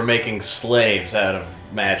 And they were making slaves out of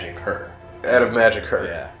magic her. Out of magic her.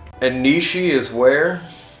 Yeah. And Nishi is where?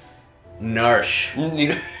 Narsh.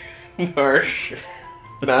 Narsh.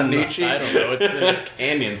 Not Nishi? I don't know. It's in a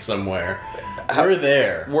canyon somewhere. We're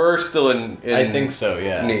there. We're still in I think so,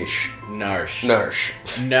 yeah. Niche. Narsh. Narsh.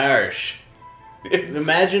 Narsh.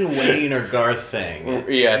 Imagine Wayne or Garth saying it.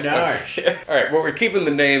 Yeah. Narsh. Alright, well, we're keeping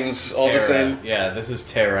the names all the Tara. same. Yeah, this is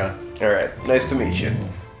Tara. Alright, nice to meet you.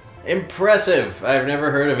 Impressive. I've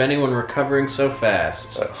never heard of anyone recovering so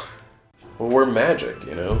fast. Well, we're magic,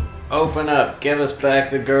 you know? Open up. Give us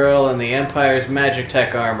back the girl and the Empire's magic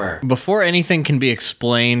tech armor. Before anything can be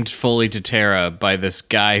explained fully to Tara by this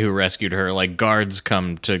guy who rescued her, like guards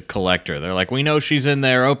come to collect her. They're like, "We know she's in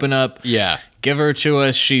there. Open up. Yeah. Give her to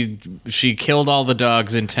us. She killed all the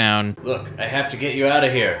dogs in town." Look, I have to get you out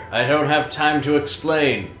of here. I don't have time to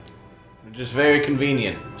explain. Just very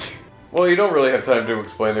convenient. Well, you don't really have time to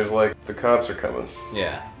explain. There's like, the cops are coming.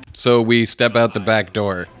 Yeah. So we step out the back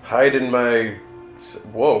door. Hide in my...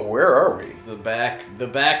 Whoa, where are we? The back door.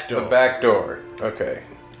 The back door. Okay.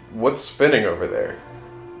 What's spinning over there?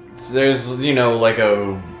 There's, like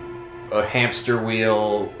a hamster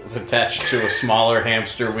wheel attached to a smaller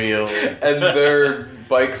hamster wheel. And they're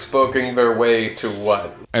bike spoking their way to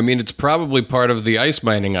what? I mean, it's probably part of the ice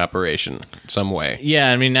mining operation, some way.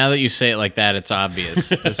 Yeah, I mean, now that you say it like that, it's obvious.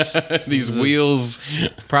 These wheels.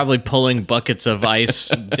 Probably pulling buckets of ice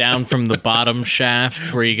down from the bottom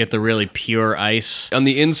shaft where you get the really pure ice. On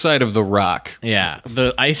the inside of the rock. Yeah,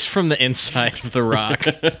 the ice from the inside of the rock,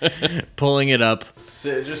 pulling it up.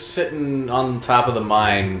 Just sitting on top of the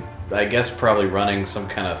mine, I guess probably running some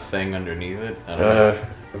kind of thing underneath it. I don't know.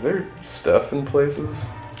 Is there stuff in places?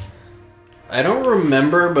 I don't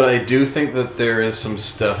remember, but I do think that there is some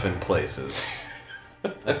stuff in places.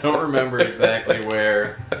 I don't remember exactly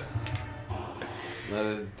where.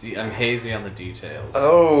 I'm hazy on the details.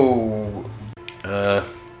 Oh.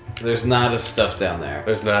 There's not a stuff down there.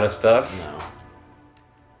 There's not a stuff? No.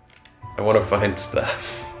 I want to find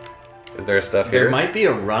stuff. Is there a stuff here? There might be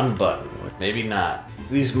a run button. Maybe not.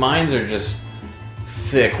 These mines are just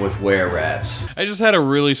thick with were-rats. I just had a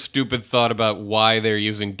really stupid thought about why they're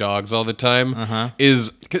using dogs all the time.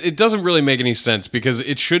 It doesn't really make any sense because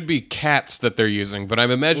it should be cats that they're using, but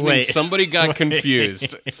I'm imagining somebody got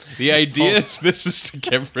confused. The idea is this is to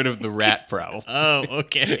get rid of the rat problem. Oh,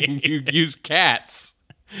 okay. You use cats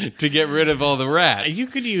to get rid of all the rats. You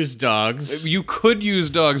could use dogs. You could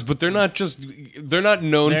use dogs, but they're not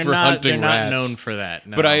known for hunting rats. They're not known for that.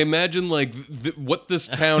 No. But I imagine like what this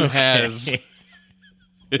town has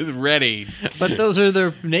is ready. But those are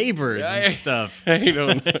their neighbors and stuff. I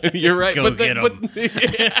don't know. You're right. Go but get 'em.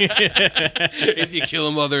 If you kill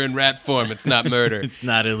a mother in rat form, it's not murder. It's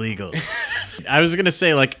not illegal. I was going to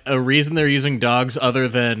say, like, a reason they're using dogs other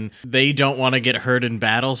than they don't want to get hurt in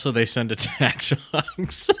battle, so they send attack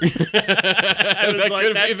dogs. I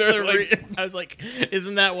was like,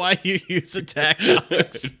 isn't that why you use attack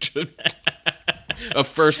dogs? A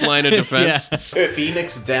first line of defense.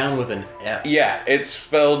 Phoenix down with an F. Yeah, it's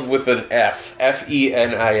spelled with an F.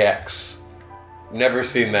 F-E-N-I-X. Never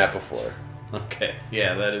seen that before. Okay,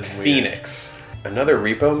 yeah, that is weird. Phoenix. Another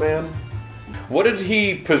Repo Man? What did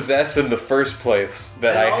he possess in the first place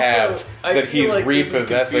that And I also, have I that feel he's like this is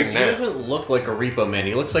repossessing confusing. now? He doesn't look like a repo man.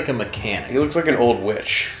 He looks like a mechanic. He looks like an old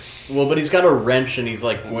witch. Well, but he's got a wrench and he's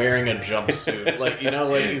like wearing a jumpsuit. Like, you know,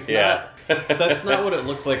 like he's Yeah. not. That's not what it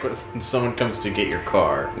looks like when someone comes to get your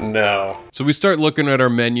car. No. So we start looking at our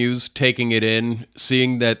menus, taking it in,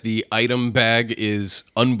 seeing that the item bag is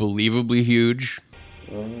unbelievably huge.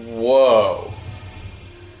 Whoa.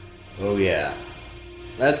 Oh yeah,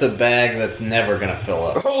 that's a bag that's never gonna fill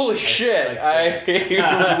up. Holy shit.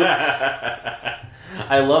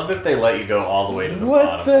 I love that they let you go all the way to the What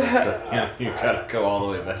bottom. the It's heck? yeah, you gotta go all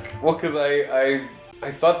the way back. Well, because I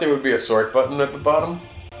thought there would be a sort button at the bottom.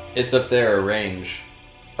 It's up there, arrange.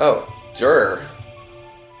 Oh, sure.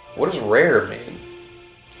 What does rare mean?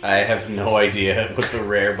 I have no idea what the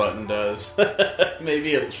rare button does.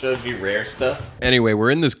 Maybe it shows you rare stuff. Anyway, we're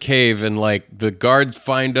in this cave and like the guards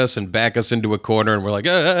find us and back us into a corner and we're like,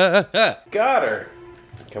 Got her.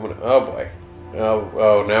 Coming. Oh boy.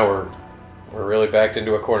 Oh. Now we're really backed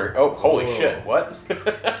into a corner. Oh, holy shit! What?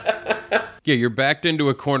 Yeah, you're backed into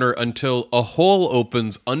a corner until a hole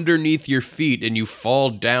opens underneath your feet and you fall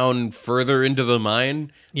down further into the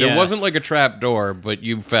mine. There Yeah. wasn't like a trap door, but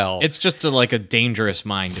you fell. It's just like a dangerous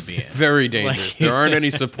mine to be in. very dangerous. There aren't any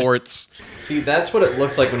supports. See, that's what it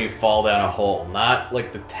looks like when you fall down a hole, not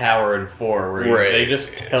like the tower in 4 where Right. they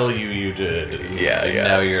just tell you did. Yeah, and yeah.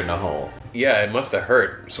 now you're in a hole. Yeah, it must have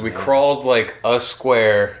hurt. So we crawled like a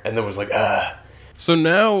square, and then was like, ah. So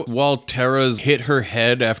now, while Tara's hit her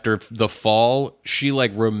head after the fall, she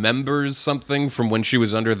like remembers something from when she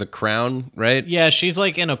was under the crown, right? Yeah, she's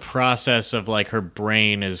like in a process of like her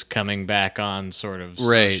brain is coming back on, sort of. So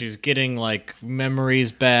Right. she's getting like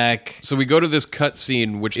memories back. So we go to this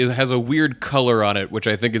cutscene, which has a weird color on it, which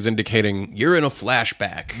I think is indicating you're in a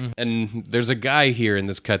flashback. And there's a guy here in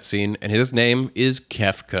this cutscene, and his name is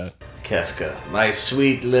Kefka. Kefka, my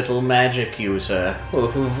sweet little magic user.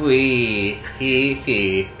 Wee hee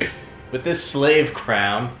hee. With this slave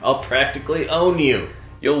crown, I'll practically own you.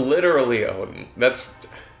 You'll literally own. That's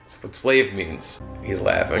what slave means. He's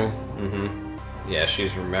laughing. Yeah,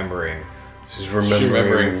 she's remembering. She's She's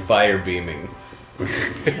remembering fire beaming.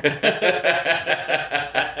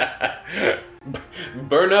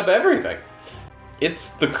 Burn up everything. It's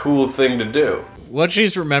the cool thing to do. What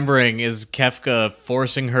she's remembering is Kefka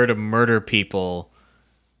forcing her to murder people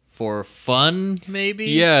for fun, maybe?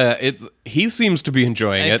 Yeah, he seems to be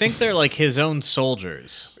enjoying I it. think they're like his own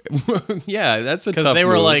soldiers. Yeah, that's a tough Because they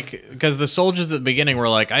were move. like, because the soldiers at the beginning were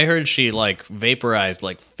like, I heard she like vaporized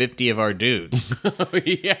like 50 of our dudes.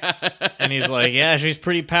 yeah. And he's like, yeah, she's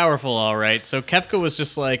pretty powerful, all right. So Kefka was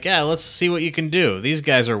just like, yeah, let's see what you can do. These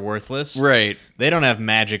guys are worthless. Right. They don't have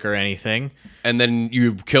magic or anything. And then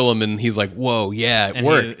you kill him, and he's like, whoa, yeah, it And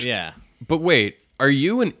worked. yeah. But wait, are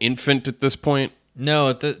you an infant at this point?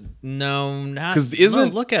 No, not. 'Cause isn't-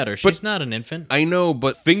 no, look at her. but- She's not an infant. I know,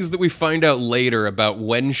 but things that we find out later about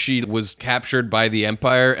when she was captured by the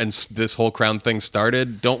Empire and this whole crown thing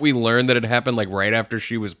started, don't we learn that it happened like right after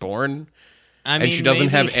she was born? I And she doesn't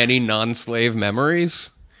have any non-slave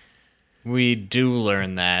memories? We do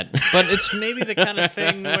learn that, but it's maybe the kind of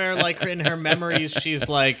thing where, like, in her memories, she's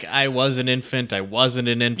like, "I was an infant. I wasn't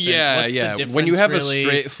an infant." Yeah, What's the yeah. difference, When you have really? a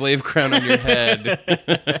straight slave crown on your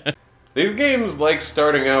head. These games like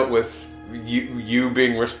starting out with you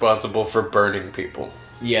being responsible for burning people.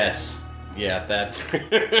 Yes. Yeah, that's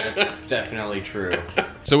definitely true.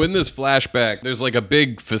 So in this flashback, there's like a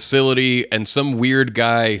big facility and some weird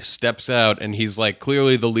guy steps out and he's like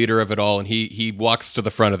clearly the leader of it all and he walks to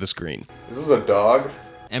the front of the screen. This is a dog.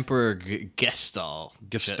 Emperor Gestal.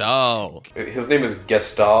 Gestal. His name is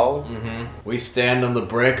Gestal. We stand on the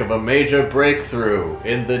brink of a major breakthrough.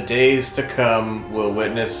 In the days to come, we'll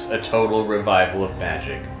witness a total revival of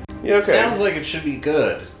magic. Yeah, okay. Sounds like it should be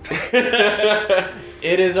good.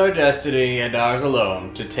 It is our destiny and ours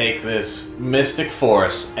alone to take this mystic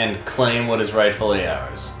force and claim what is rightfully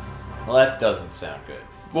ours. Well, that doesn't sound good.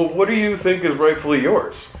 Well, what do you think is rightfully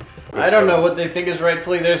yours? I don't know what they think is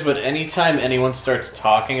rightfully theirs, but anytime anyone starts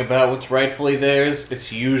talking about what's rightfully theirs,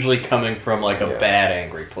 it's usually coming from like a bad,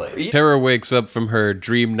 angry place. Tara wakes up from her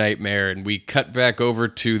dream nightmare, and we cut back over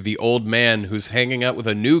to the old man who's hanging out with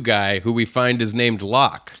a new guy who we find is named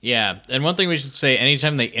Locke. Yeah, and one thing we should say,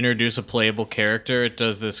 anytime they introduce a playable character, it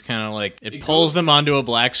does this kind of like, it pulls them onto a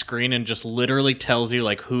black screen and just literally tells you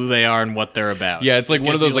like who they are and what they're about. Yeah, it's like It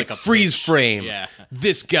one of gives those you, like a freeze pitch. frame. Yeah.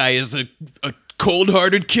 This guy is a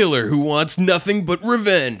cold-hearted killer who wants nothing but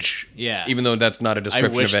revenge. Yeah. Even though that's not a I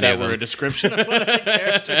description wish of any that of them. were a description of one of the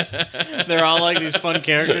characters. They're all like these fun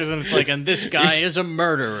characters, and it's like, and this guy is a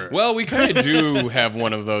murderer. Well, we kind of do have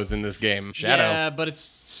one of those in this game. Shadow. Yeah, but it's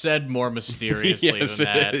said more mysteriously Yes, than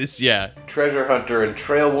that. it is. Yeah. Treasure hunter and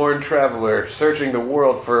trail-worn traveler searching the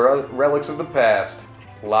world for relics of the past.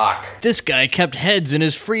 Locke. This guy kept heads in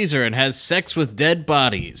his freezer and has sex with dead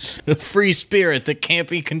bodies. A free spirit that can't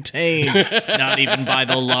be contained, not even by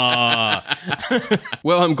the law.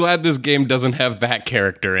 Well, I'm glad this game doesn't have that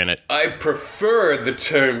character in it. I prefer the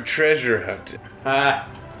term treasure hunter.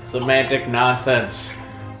 Semantic nonsense.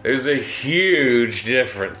 There's a huge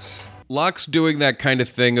difference. Locke's doing that kind of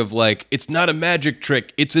thing of like, it's not a magic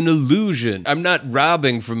trick, it's an illusion. I'm not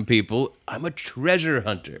robbing from people, I'm a treasure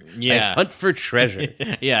hunter. Yeah. I hunt for treasure.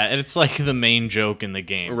 Yeah, and it's like the main joke in the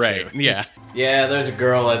game. Right, too. yeah. Yeah, there's a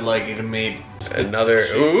girl I'd like you to meet. Another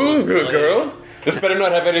girl. This better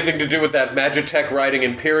not have anything to do with that Magitech riding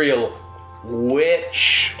Imperial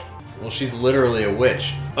witch. Well, she's literally a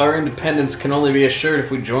witch. Our independence can only be assured if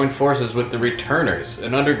we join forces with the Returners,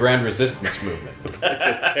 an underground resistance movement. That's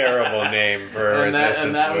a terrible name for a resistance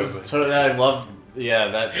and that movement. was totally. I love,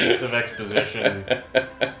 that piece of exposition.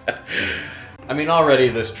 I mean, already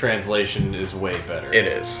this translation is way better. It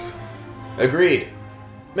is. Agreed.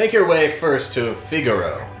 Make your way first to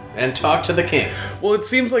Figaro and talk to the king. Well, it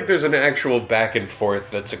seems like there's an actual back and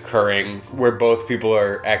forth that's occurring where both people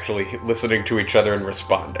are actually listening to each other and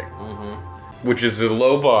responding. Which is a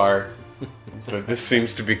low bar, but this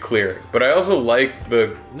seems to be clear. But I also like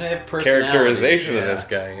the They have personalities, characterization of yeah. this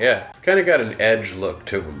guy, yeah. Kind of got an edge look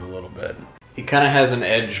to him a little bit. He kind of has an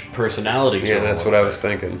edge personality to Yeah, him. that's a what I little was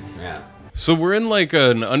thinking. bit. Yeah. So we're in like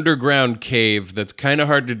an underground cave that's kind of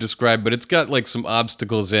hard to describe, but it's got like some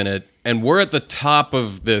obstacles in it. And we're at the top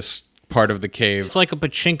of this part of the cave. It's like a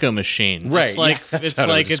pachinko machine. Right, It's like yeah, that's it's how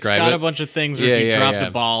to like it's describe got it. a bunch of things where Yeah, if you yeah, drop yeah.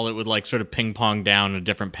 the ball, it would like sort of ping pong down a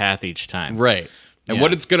different path each time. Right. And Yeah.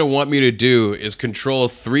 what it's going to want me to do is control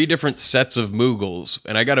 3 different sets of Moogles,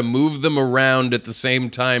 and I got to move them around at the same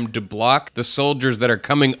time to block the soldiers that are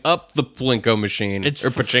coming up the Plinko machine, It's or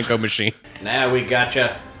Pachinko machine. Now we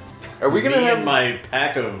gotcha. Are we going to Me have and my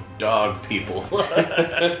pack of dog people.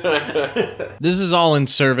 This is all in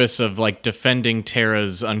service of like defending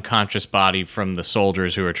Tara's unconscious body from the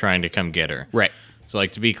soldiers who are trying to come get her. Right. So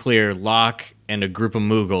like to be clear, Locke and a group of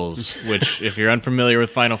Moogles, which if you're unfamiliar with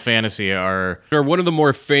Final Fantasy are They're one of the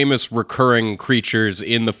more famous recurring creatures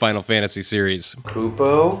in the Final Fantasy series.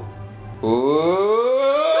 Kupo?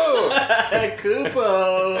 Ooh!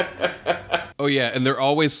 Kupo. Oh, yeah, and they're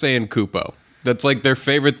always saying Kupo. That's like their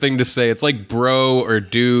favorite thing to say. It's like bro or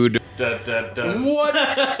dude. Dun, dun, dun. What?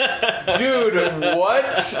 Dude,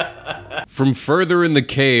 what? From further in the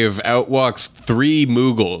cave, out walks 3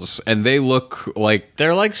 Moogles, and they look like...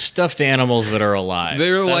 they're like stuffed animals that are alive.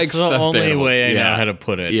 They're That's like the stuffed only animals, way I yeah. know how to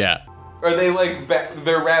put it. Yeah. Are they like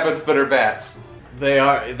they're rabbits that are bats? They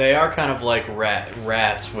are kind of like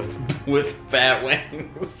rats with bat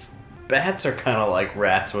wings. Bats are kind of like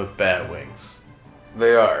rats with bat wings.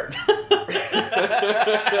 They are.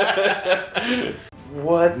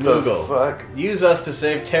 What the Moogle. fuck? Use us to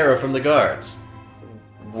save Terra from the guards.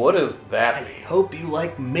 What does that mean? Hope you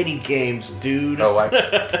like mini games, dude.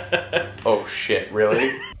 Oh shit,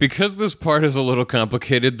 really? Because this part is a little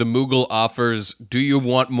complicated, the Moogle offers, do you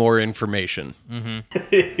want more information?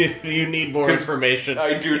 You need more information.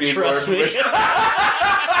 I do need Trust more me. information.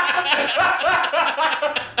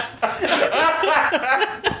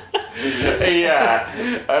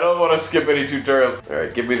 Yeah, I don't want to skip any tutorials.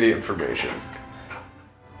 Alright, give me the information.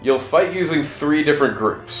 You'll fight using 3 different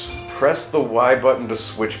groups. Press the Y button to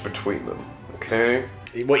switch between them. Okay?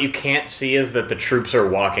 What you can't see is that the troops are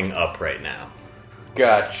walking up right now,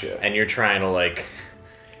 Gotcha. and you're trying to like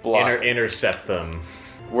Block. intercept them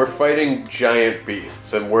We're fighting giant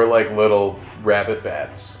beasts, and we're like little rabbit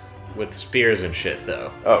bats. with spears and shit,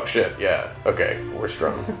 though. Oh shit, yeah. Okay, we're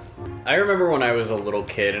strong. I remember when I was a little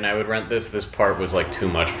kid and I would rent this. This part was like too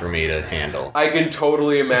much for me to handle. I can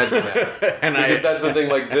totally imagine that. And Because I- that's the thing,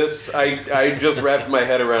 like this, I just wrapped my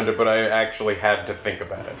head around it, but I actually had to think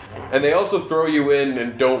about it. And they also throw you in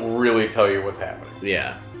and don't really tell you what's happening.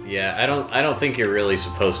 Yeah. Yeah, I don't think you're really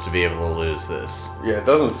supposed to be able to lose this. Yeah, it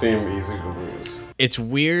doesn't seem easy to lose. It's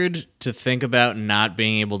weird to think about not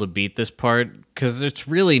being able to beat this part because it's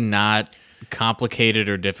really not complicated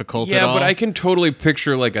or difficult at all. Yeah, but I can totally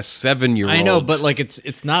picture like a 7-year-old. I know, but like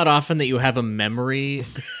it's not often that you have a memory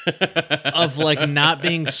of like not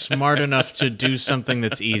being smart enough to do something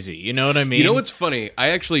that's easy. You know what I mean? You know what's funny? I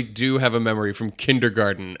actually do have a memory from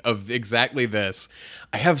kindergarten of exactly this.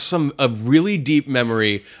 I have a really deep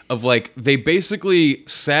memory of like they basically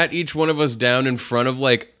sat each one of us down in front of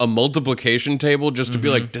like a multiplication table just to be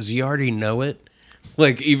like, does he already know it?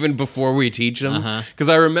 Like even before we teach him. Because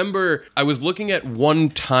I remember I was looking at 1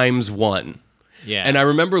 times 1. Yeah. And I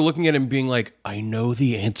remember looking at him being like, I know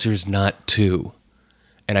the answer's not 2.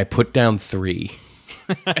 And I put down 3.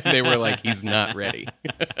 And they were like, he's not ready.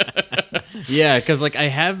 Yeah, because like I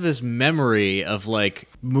have this memory of like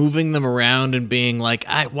moving them around and being like,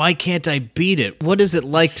 why can't I beat it? What is it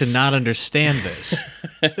like to not understand this?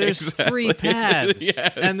 There's 3 paths,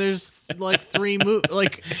 Yes. and there's like 3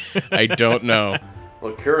 like. I don't know.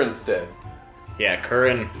 Well, Curran's dead. Yeah,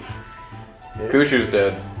 Curran. Kushu's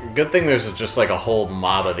dead. Good thing there's just like a whole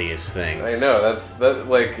mob of these things. I know, that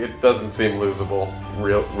like, it doesn't seem losable.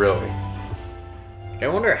 Really. I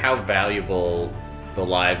wonder how valuable the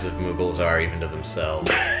lives of Moogles are even to themselves.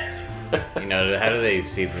 You know, how do they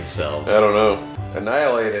see themselves? I don't know.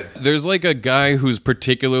 Annihilated. There's like a guy who's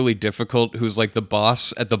particularly difficult, who's like the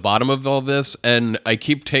boss at the bottom of all this, and I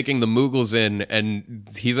keep taking the Moogles in, and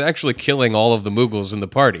he's actually killing all of the Moogles in the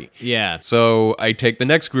party. Yeah. So I take the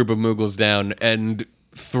next group of Moogles down and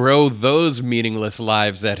throw those meaningless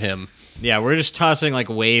lives at him. Yeah, we're just tossing like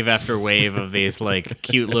wave after wave of these like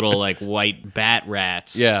cute little like white bat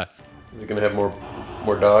rats. Yeah. Is he gonna have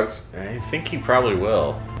more dogs? I think he probably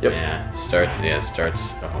will. Yep. Yeah, it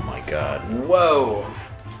starts. Oh my god. Whoa.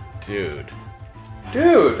 Dude.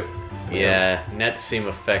 Dude. Yeah, nets seem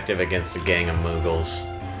effective against a gang of Moogles.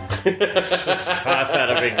 Just toss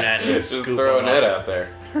out a big net and Just throw a net out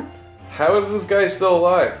there. How is this guy still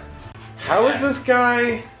alive? How is this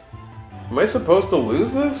guy... Am I supposed to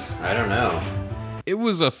lose this? I don't know. It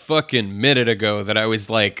was a fucking minute ago that I was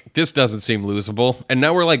like, this doesn't seem losable, and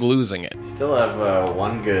now we're like losing it. Still have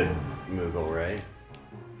one good Moogle, right?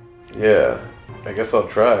 Yeah. I guess I'll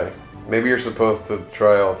try. Maybe you're supposed to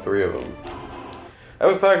try all 3 of them. I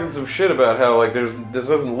was talking some shit about how, like, this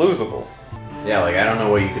isn't losable. Yeah, like I don't know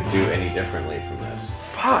what you could do any differently from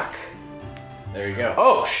this. Fuck. There you go.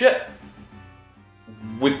 Oh, shit.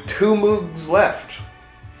 With 2 Moogs left.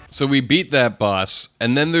 So we beat that boss,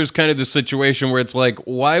 and then there's kind of the situation where it's like,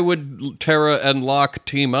 why would Terra and Locke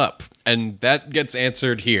team up? And that gets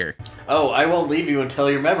answered here. Oh, I won't leave you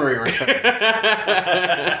until your memory returns.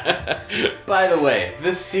 By the way,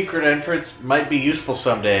 this secret entrance might be useful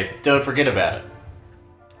someday. Don't forget about it.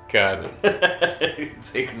 God.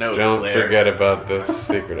 Take note, Don't Claire. forget about this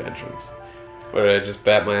secret entrance. What, did I just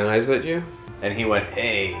bat my eyes at you? And he went,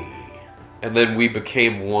 hey. And then we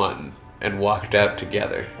became one and walked out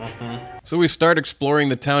together. So we start exploring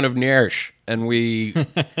the town of Niersh, and we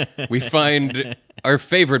find our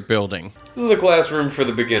favorite building. This is a classroom for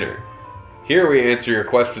the beginner. Here we answer your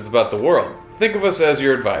questions about the world. Think of us as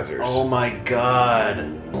your advisors. Oh my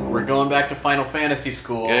god. We're going back to Final Fantasy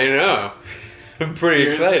school. I know. I'm pretty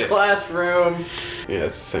Here's excited. the classroom. Yeah,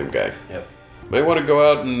 it's the same guy. Yep. Might want to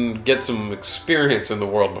go out and get some experience in the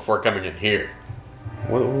world before coming in here.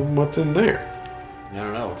 What's in there? I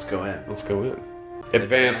don't know. Let's go in. Let's go in.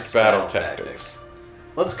 Advanced battle tactics.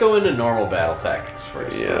 Let's go into normal battle tactics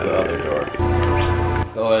first. Yeah, So the other door.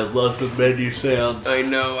 Oh, I love the menu sounds. I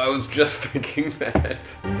know, I was just thinking that.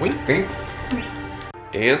 Wink, wink.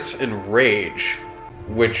 Dance and rage,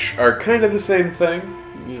 which are kind of the same thing.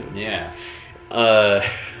 Yeah.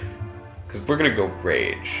 Because we're gonna go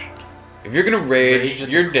rage. If you're gonna rage at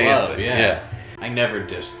the you're club, dancing. Yeah. I never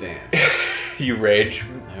just dance. You rage.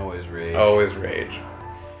 I always rage. Always rage.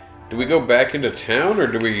 Do we go back into town or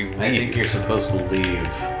do we leave? I think you're supposed to leave.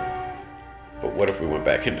 But what if we went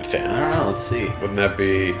back into I town? don't know. Let's see. Wouldn't that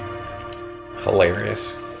be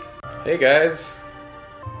hilarious? Hey guys.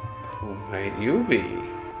 Who might you be?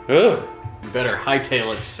 Ugh. You better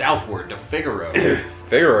hightail it southward to Figaro.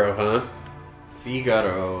 Figaro, huh?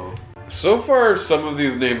 Figaro. So far, some of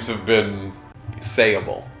these names have been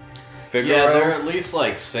sayable. Figaro. Yeah, they're at least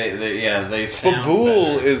like they sound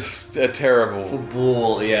Fabool better. is a terrible.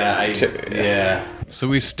 Fabool. Yeah, yeah. So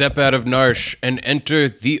we step out of Narsh and enter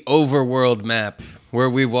the overworld map, where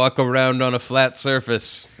we walk around on a flat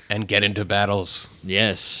surface and get into battles.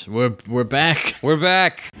 Yes, we're back. We're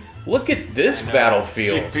back. Look at this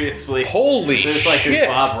battlefield. Seriously. Holy There's like shit. a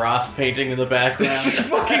Bob Ross painting in the background. This is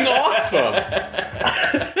fucking awesome.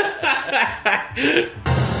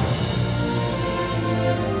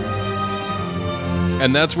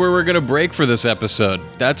 And that's where we're going to break for this episode.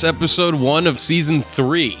 That's episode 1 of season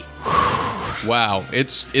 3. Wow,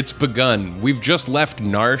 it's begun. We've just left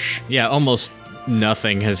Narsh. Yeah, almost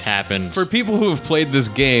nothing has happened. For people who have played this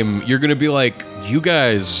game, you're going to be like, you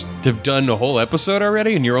guys have done a whole episode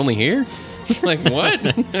already and you're only here? Like, what?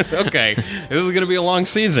 Okay, this is going to be a long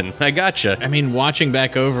season. I gotcha. I mean, watching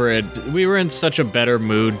back over it, we were in such a better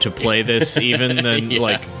mood to play this even than,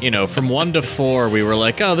 like, you know, from 1 to 4, we were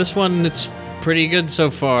like, oh, this one, it's pretty good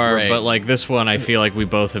so far, Right. but like this one, I feel like we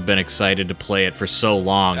both have been excited to play it for so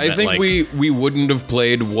long. I that, think like, we wouldn't have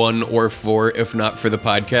played 1 or 4 if not for the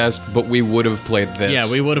podcast, but we would have played this.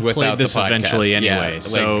 Yeah, we would have without played this the podcast. eventually anyway, Yeah,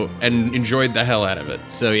 so- and enjoyed the hell out of it.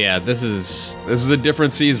 So yeah, this is This is a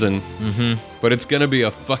different season, but it's gonna be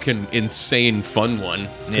a fucking insane fun one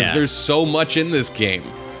because Yeah. there's so much in this game.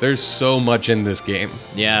 There's so much in this game.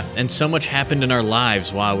 yeah, and so much happened in our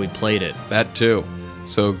lives while we played it. That too.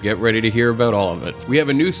 So get ready to hear about all of it. We have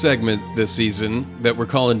a new segment this season that we're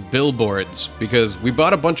calling Billboards because we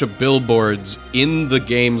bought a bunch of billboards in the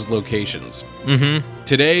game's locations.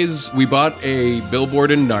 Today's, we bought a billboard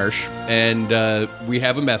in Narsh, and we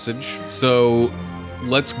have a message. So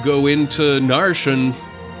let's go into Narsh and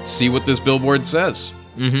see what this billboard says.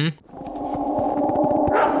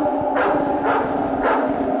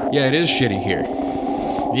 Yeah, it is shitty here.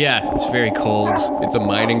 Yeah, it's very cold. It's a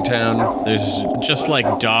mining town. There's just like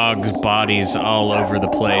dogs' bodies all over the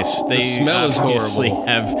place. They smell is obviously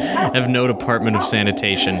horrible. have no department of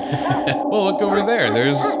sanitation. Well, look over there.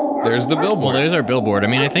 There's the billboard. Well, there's our billboard. I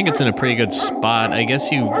mean, I think it's in a pretty good spot. I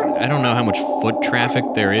don't know how much foot traffic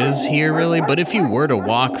there is here, really, but if you were to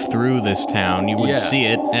walk through this town, you would Yeah. see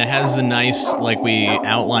it. And it has a nice, like, we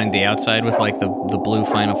outlined the outside with, like, the blue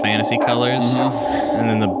Final Fantasy colors, and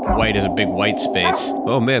then the white is a big white space.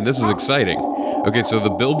 Oh man, this is exciting. Okay, so the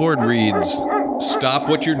billboard reads, "Stop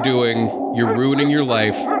what you're doing. You're ruining your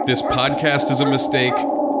life. This podcast is a mistake.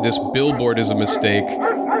 This billboard is a mistake.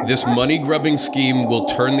 This money-grubbing scheme will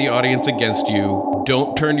turn the audience against you.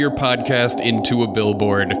 Don't turn your podcast into a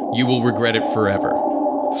billboard. You will regret it forever.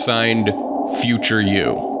 Signed, Future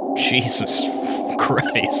You." Jesus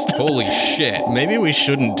Christ. Holy shit. Maybe we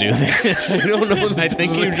shouldn't do this. I don't know if I this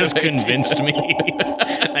think is you a just good idea. convinced me.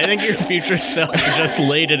 I think your future self just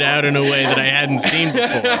laid it out in a way that I hadn't seen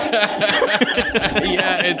before.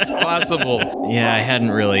 Yeah, it's possible. Yeah, I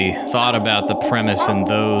hadn't really thought about the premise in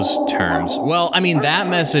those terms. Well, I mean, that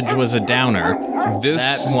message was a downer. This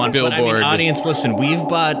That one, billboard. But, I mean, audience, listen, we've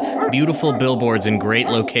bought beautiful billboards in great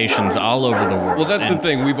locations all over the world. Well, that's the And-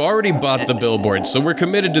 thing. We've already bought the billboard, so we're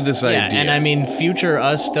committed to this Yeah, idea. and I mean, future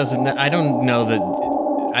us doesn't. I don't know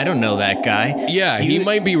that guy. Yeah, he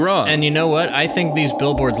might be wrong. And you know what? I think these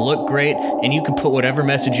billboards look great, and you can put whatever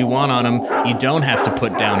message you want on them. You don't have to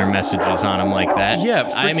put downer messages on them like that. Yeah,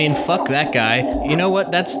 I mean, fuck that guy. You know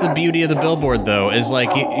what? That's the beauty of the billboard, though, is like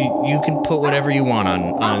you can put whatever you want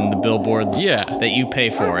on the billboard Yeah. that you pay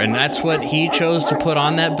for. And that's what he chose to put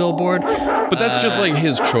on that billboard. But that's just like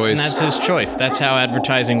his choice. And that's his choice. That's how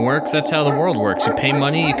advertising works. That's how the world works. You pay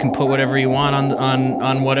money, you can put whatever you want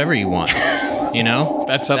on whatever you want. You know?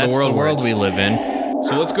 That's how the world works. we live in.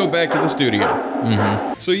 So let's go back to the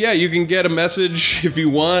studio. So yeah, you can get a message if you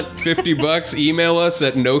want, $50. Email us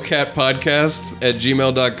at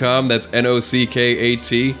nocatpodcasts@gmail.com. That's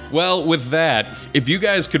NOCKAT. Well, with that, if you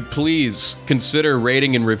guys could please consider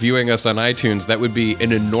rating and reviewing us on iTunes, that would be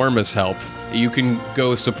an enormous help. You can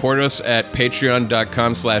go support us at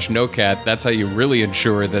patreon.com/nocat. That's how you really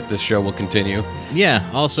ensure that this show will continue. Yeah.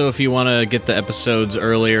 Also, if you want to get the episodes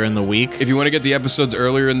earlier in the week, If you want to get the episodes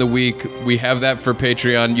earlier in the week, we have that for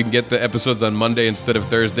Patreon. You can get the episodes on Monday instead of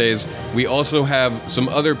Thursdays. We also have some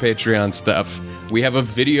other Patreon stuff. We have a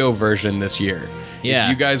video version this year. Yeah. If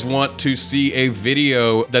you guys want to see a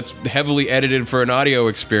video that's heavily edited for an audio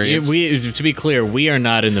experience. to be clear, we are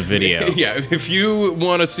not in the video. Yeah, if you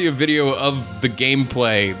want to see a video of the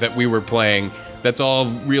gameplay that we were playing, that's all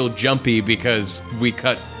real jumpy because we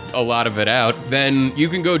cut a lot of it out, then you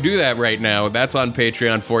can go do that right now. That's on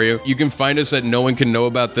Patreon for you. You can find us at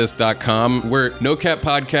noonecannowabouthis.com. We're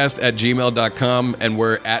nocatpodcast@gmail.com, and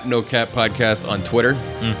we're at nocatpodcast on Twitter.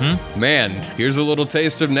 Man, here's a little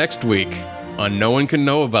taste of next week on No One Can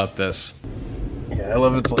Know About This. Yeah, I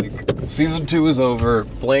love it's like season 2 is over.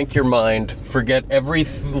 Blank your mind. Forget every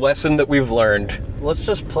lesson that we've learned. Let's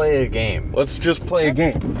just play a game. Let's just play a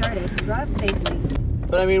game. Started. Drive safely.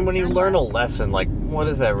 But I mean, when you learn a lesson, like, what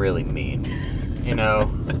does that really mean? You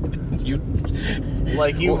know, you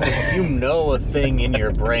know a thing in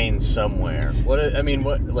your brain somewhere. What?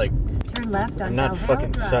 turn left on I'm not Valhalla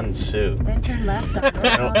fucking Drive. Sun Tzu. Then turn left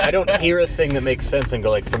on I don't hear a thing that makes sense and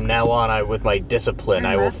go like, from now on, with my discipline,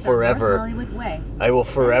 I will forever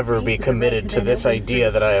be committed to this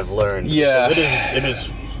idea that I have learned. Yeah. Because it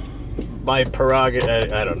is my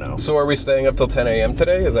prerogative. I don't know. So are we staying up till 10 a.m.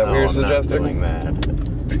 today? Is that what you're I'm not suggesting? doing that.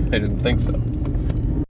 I didn't think so.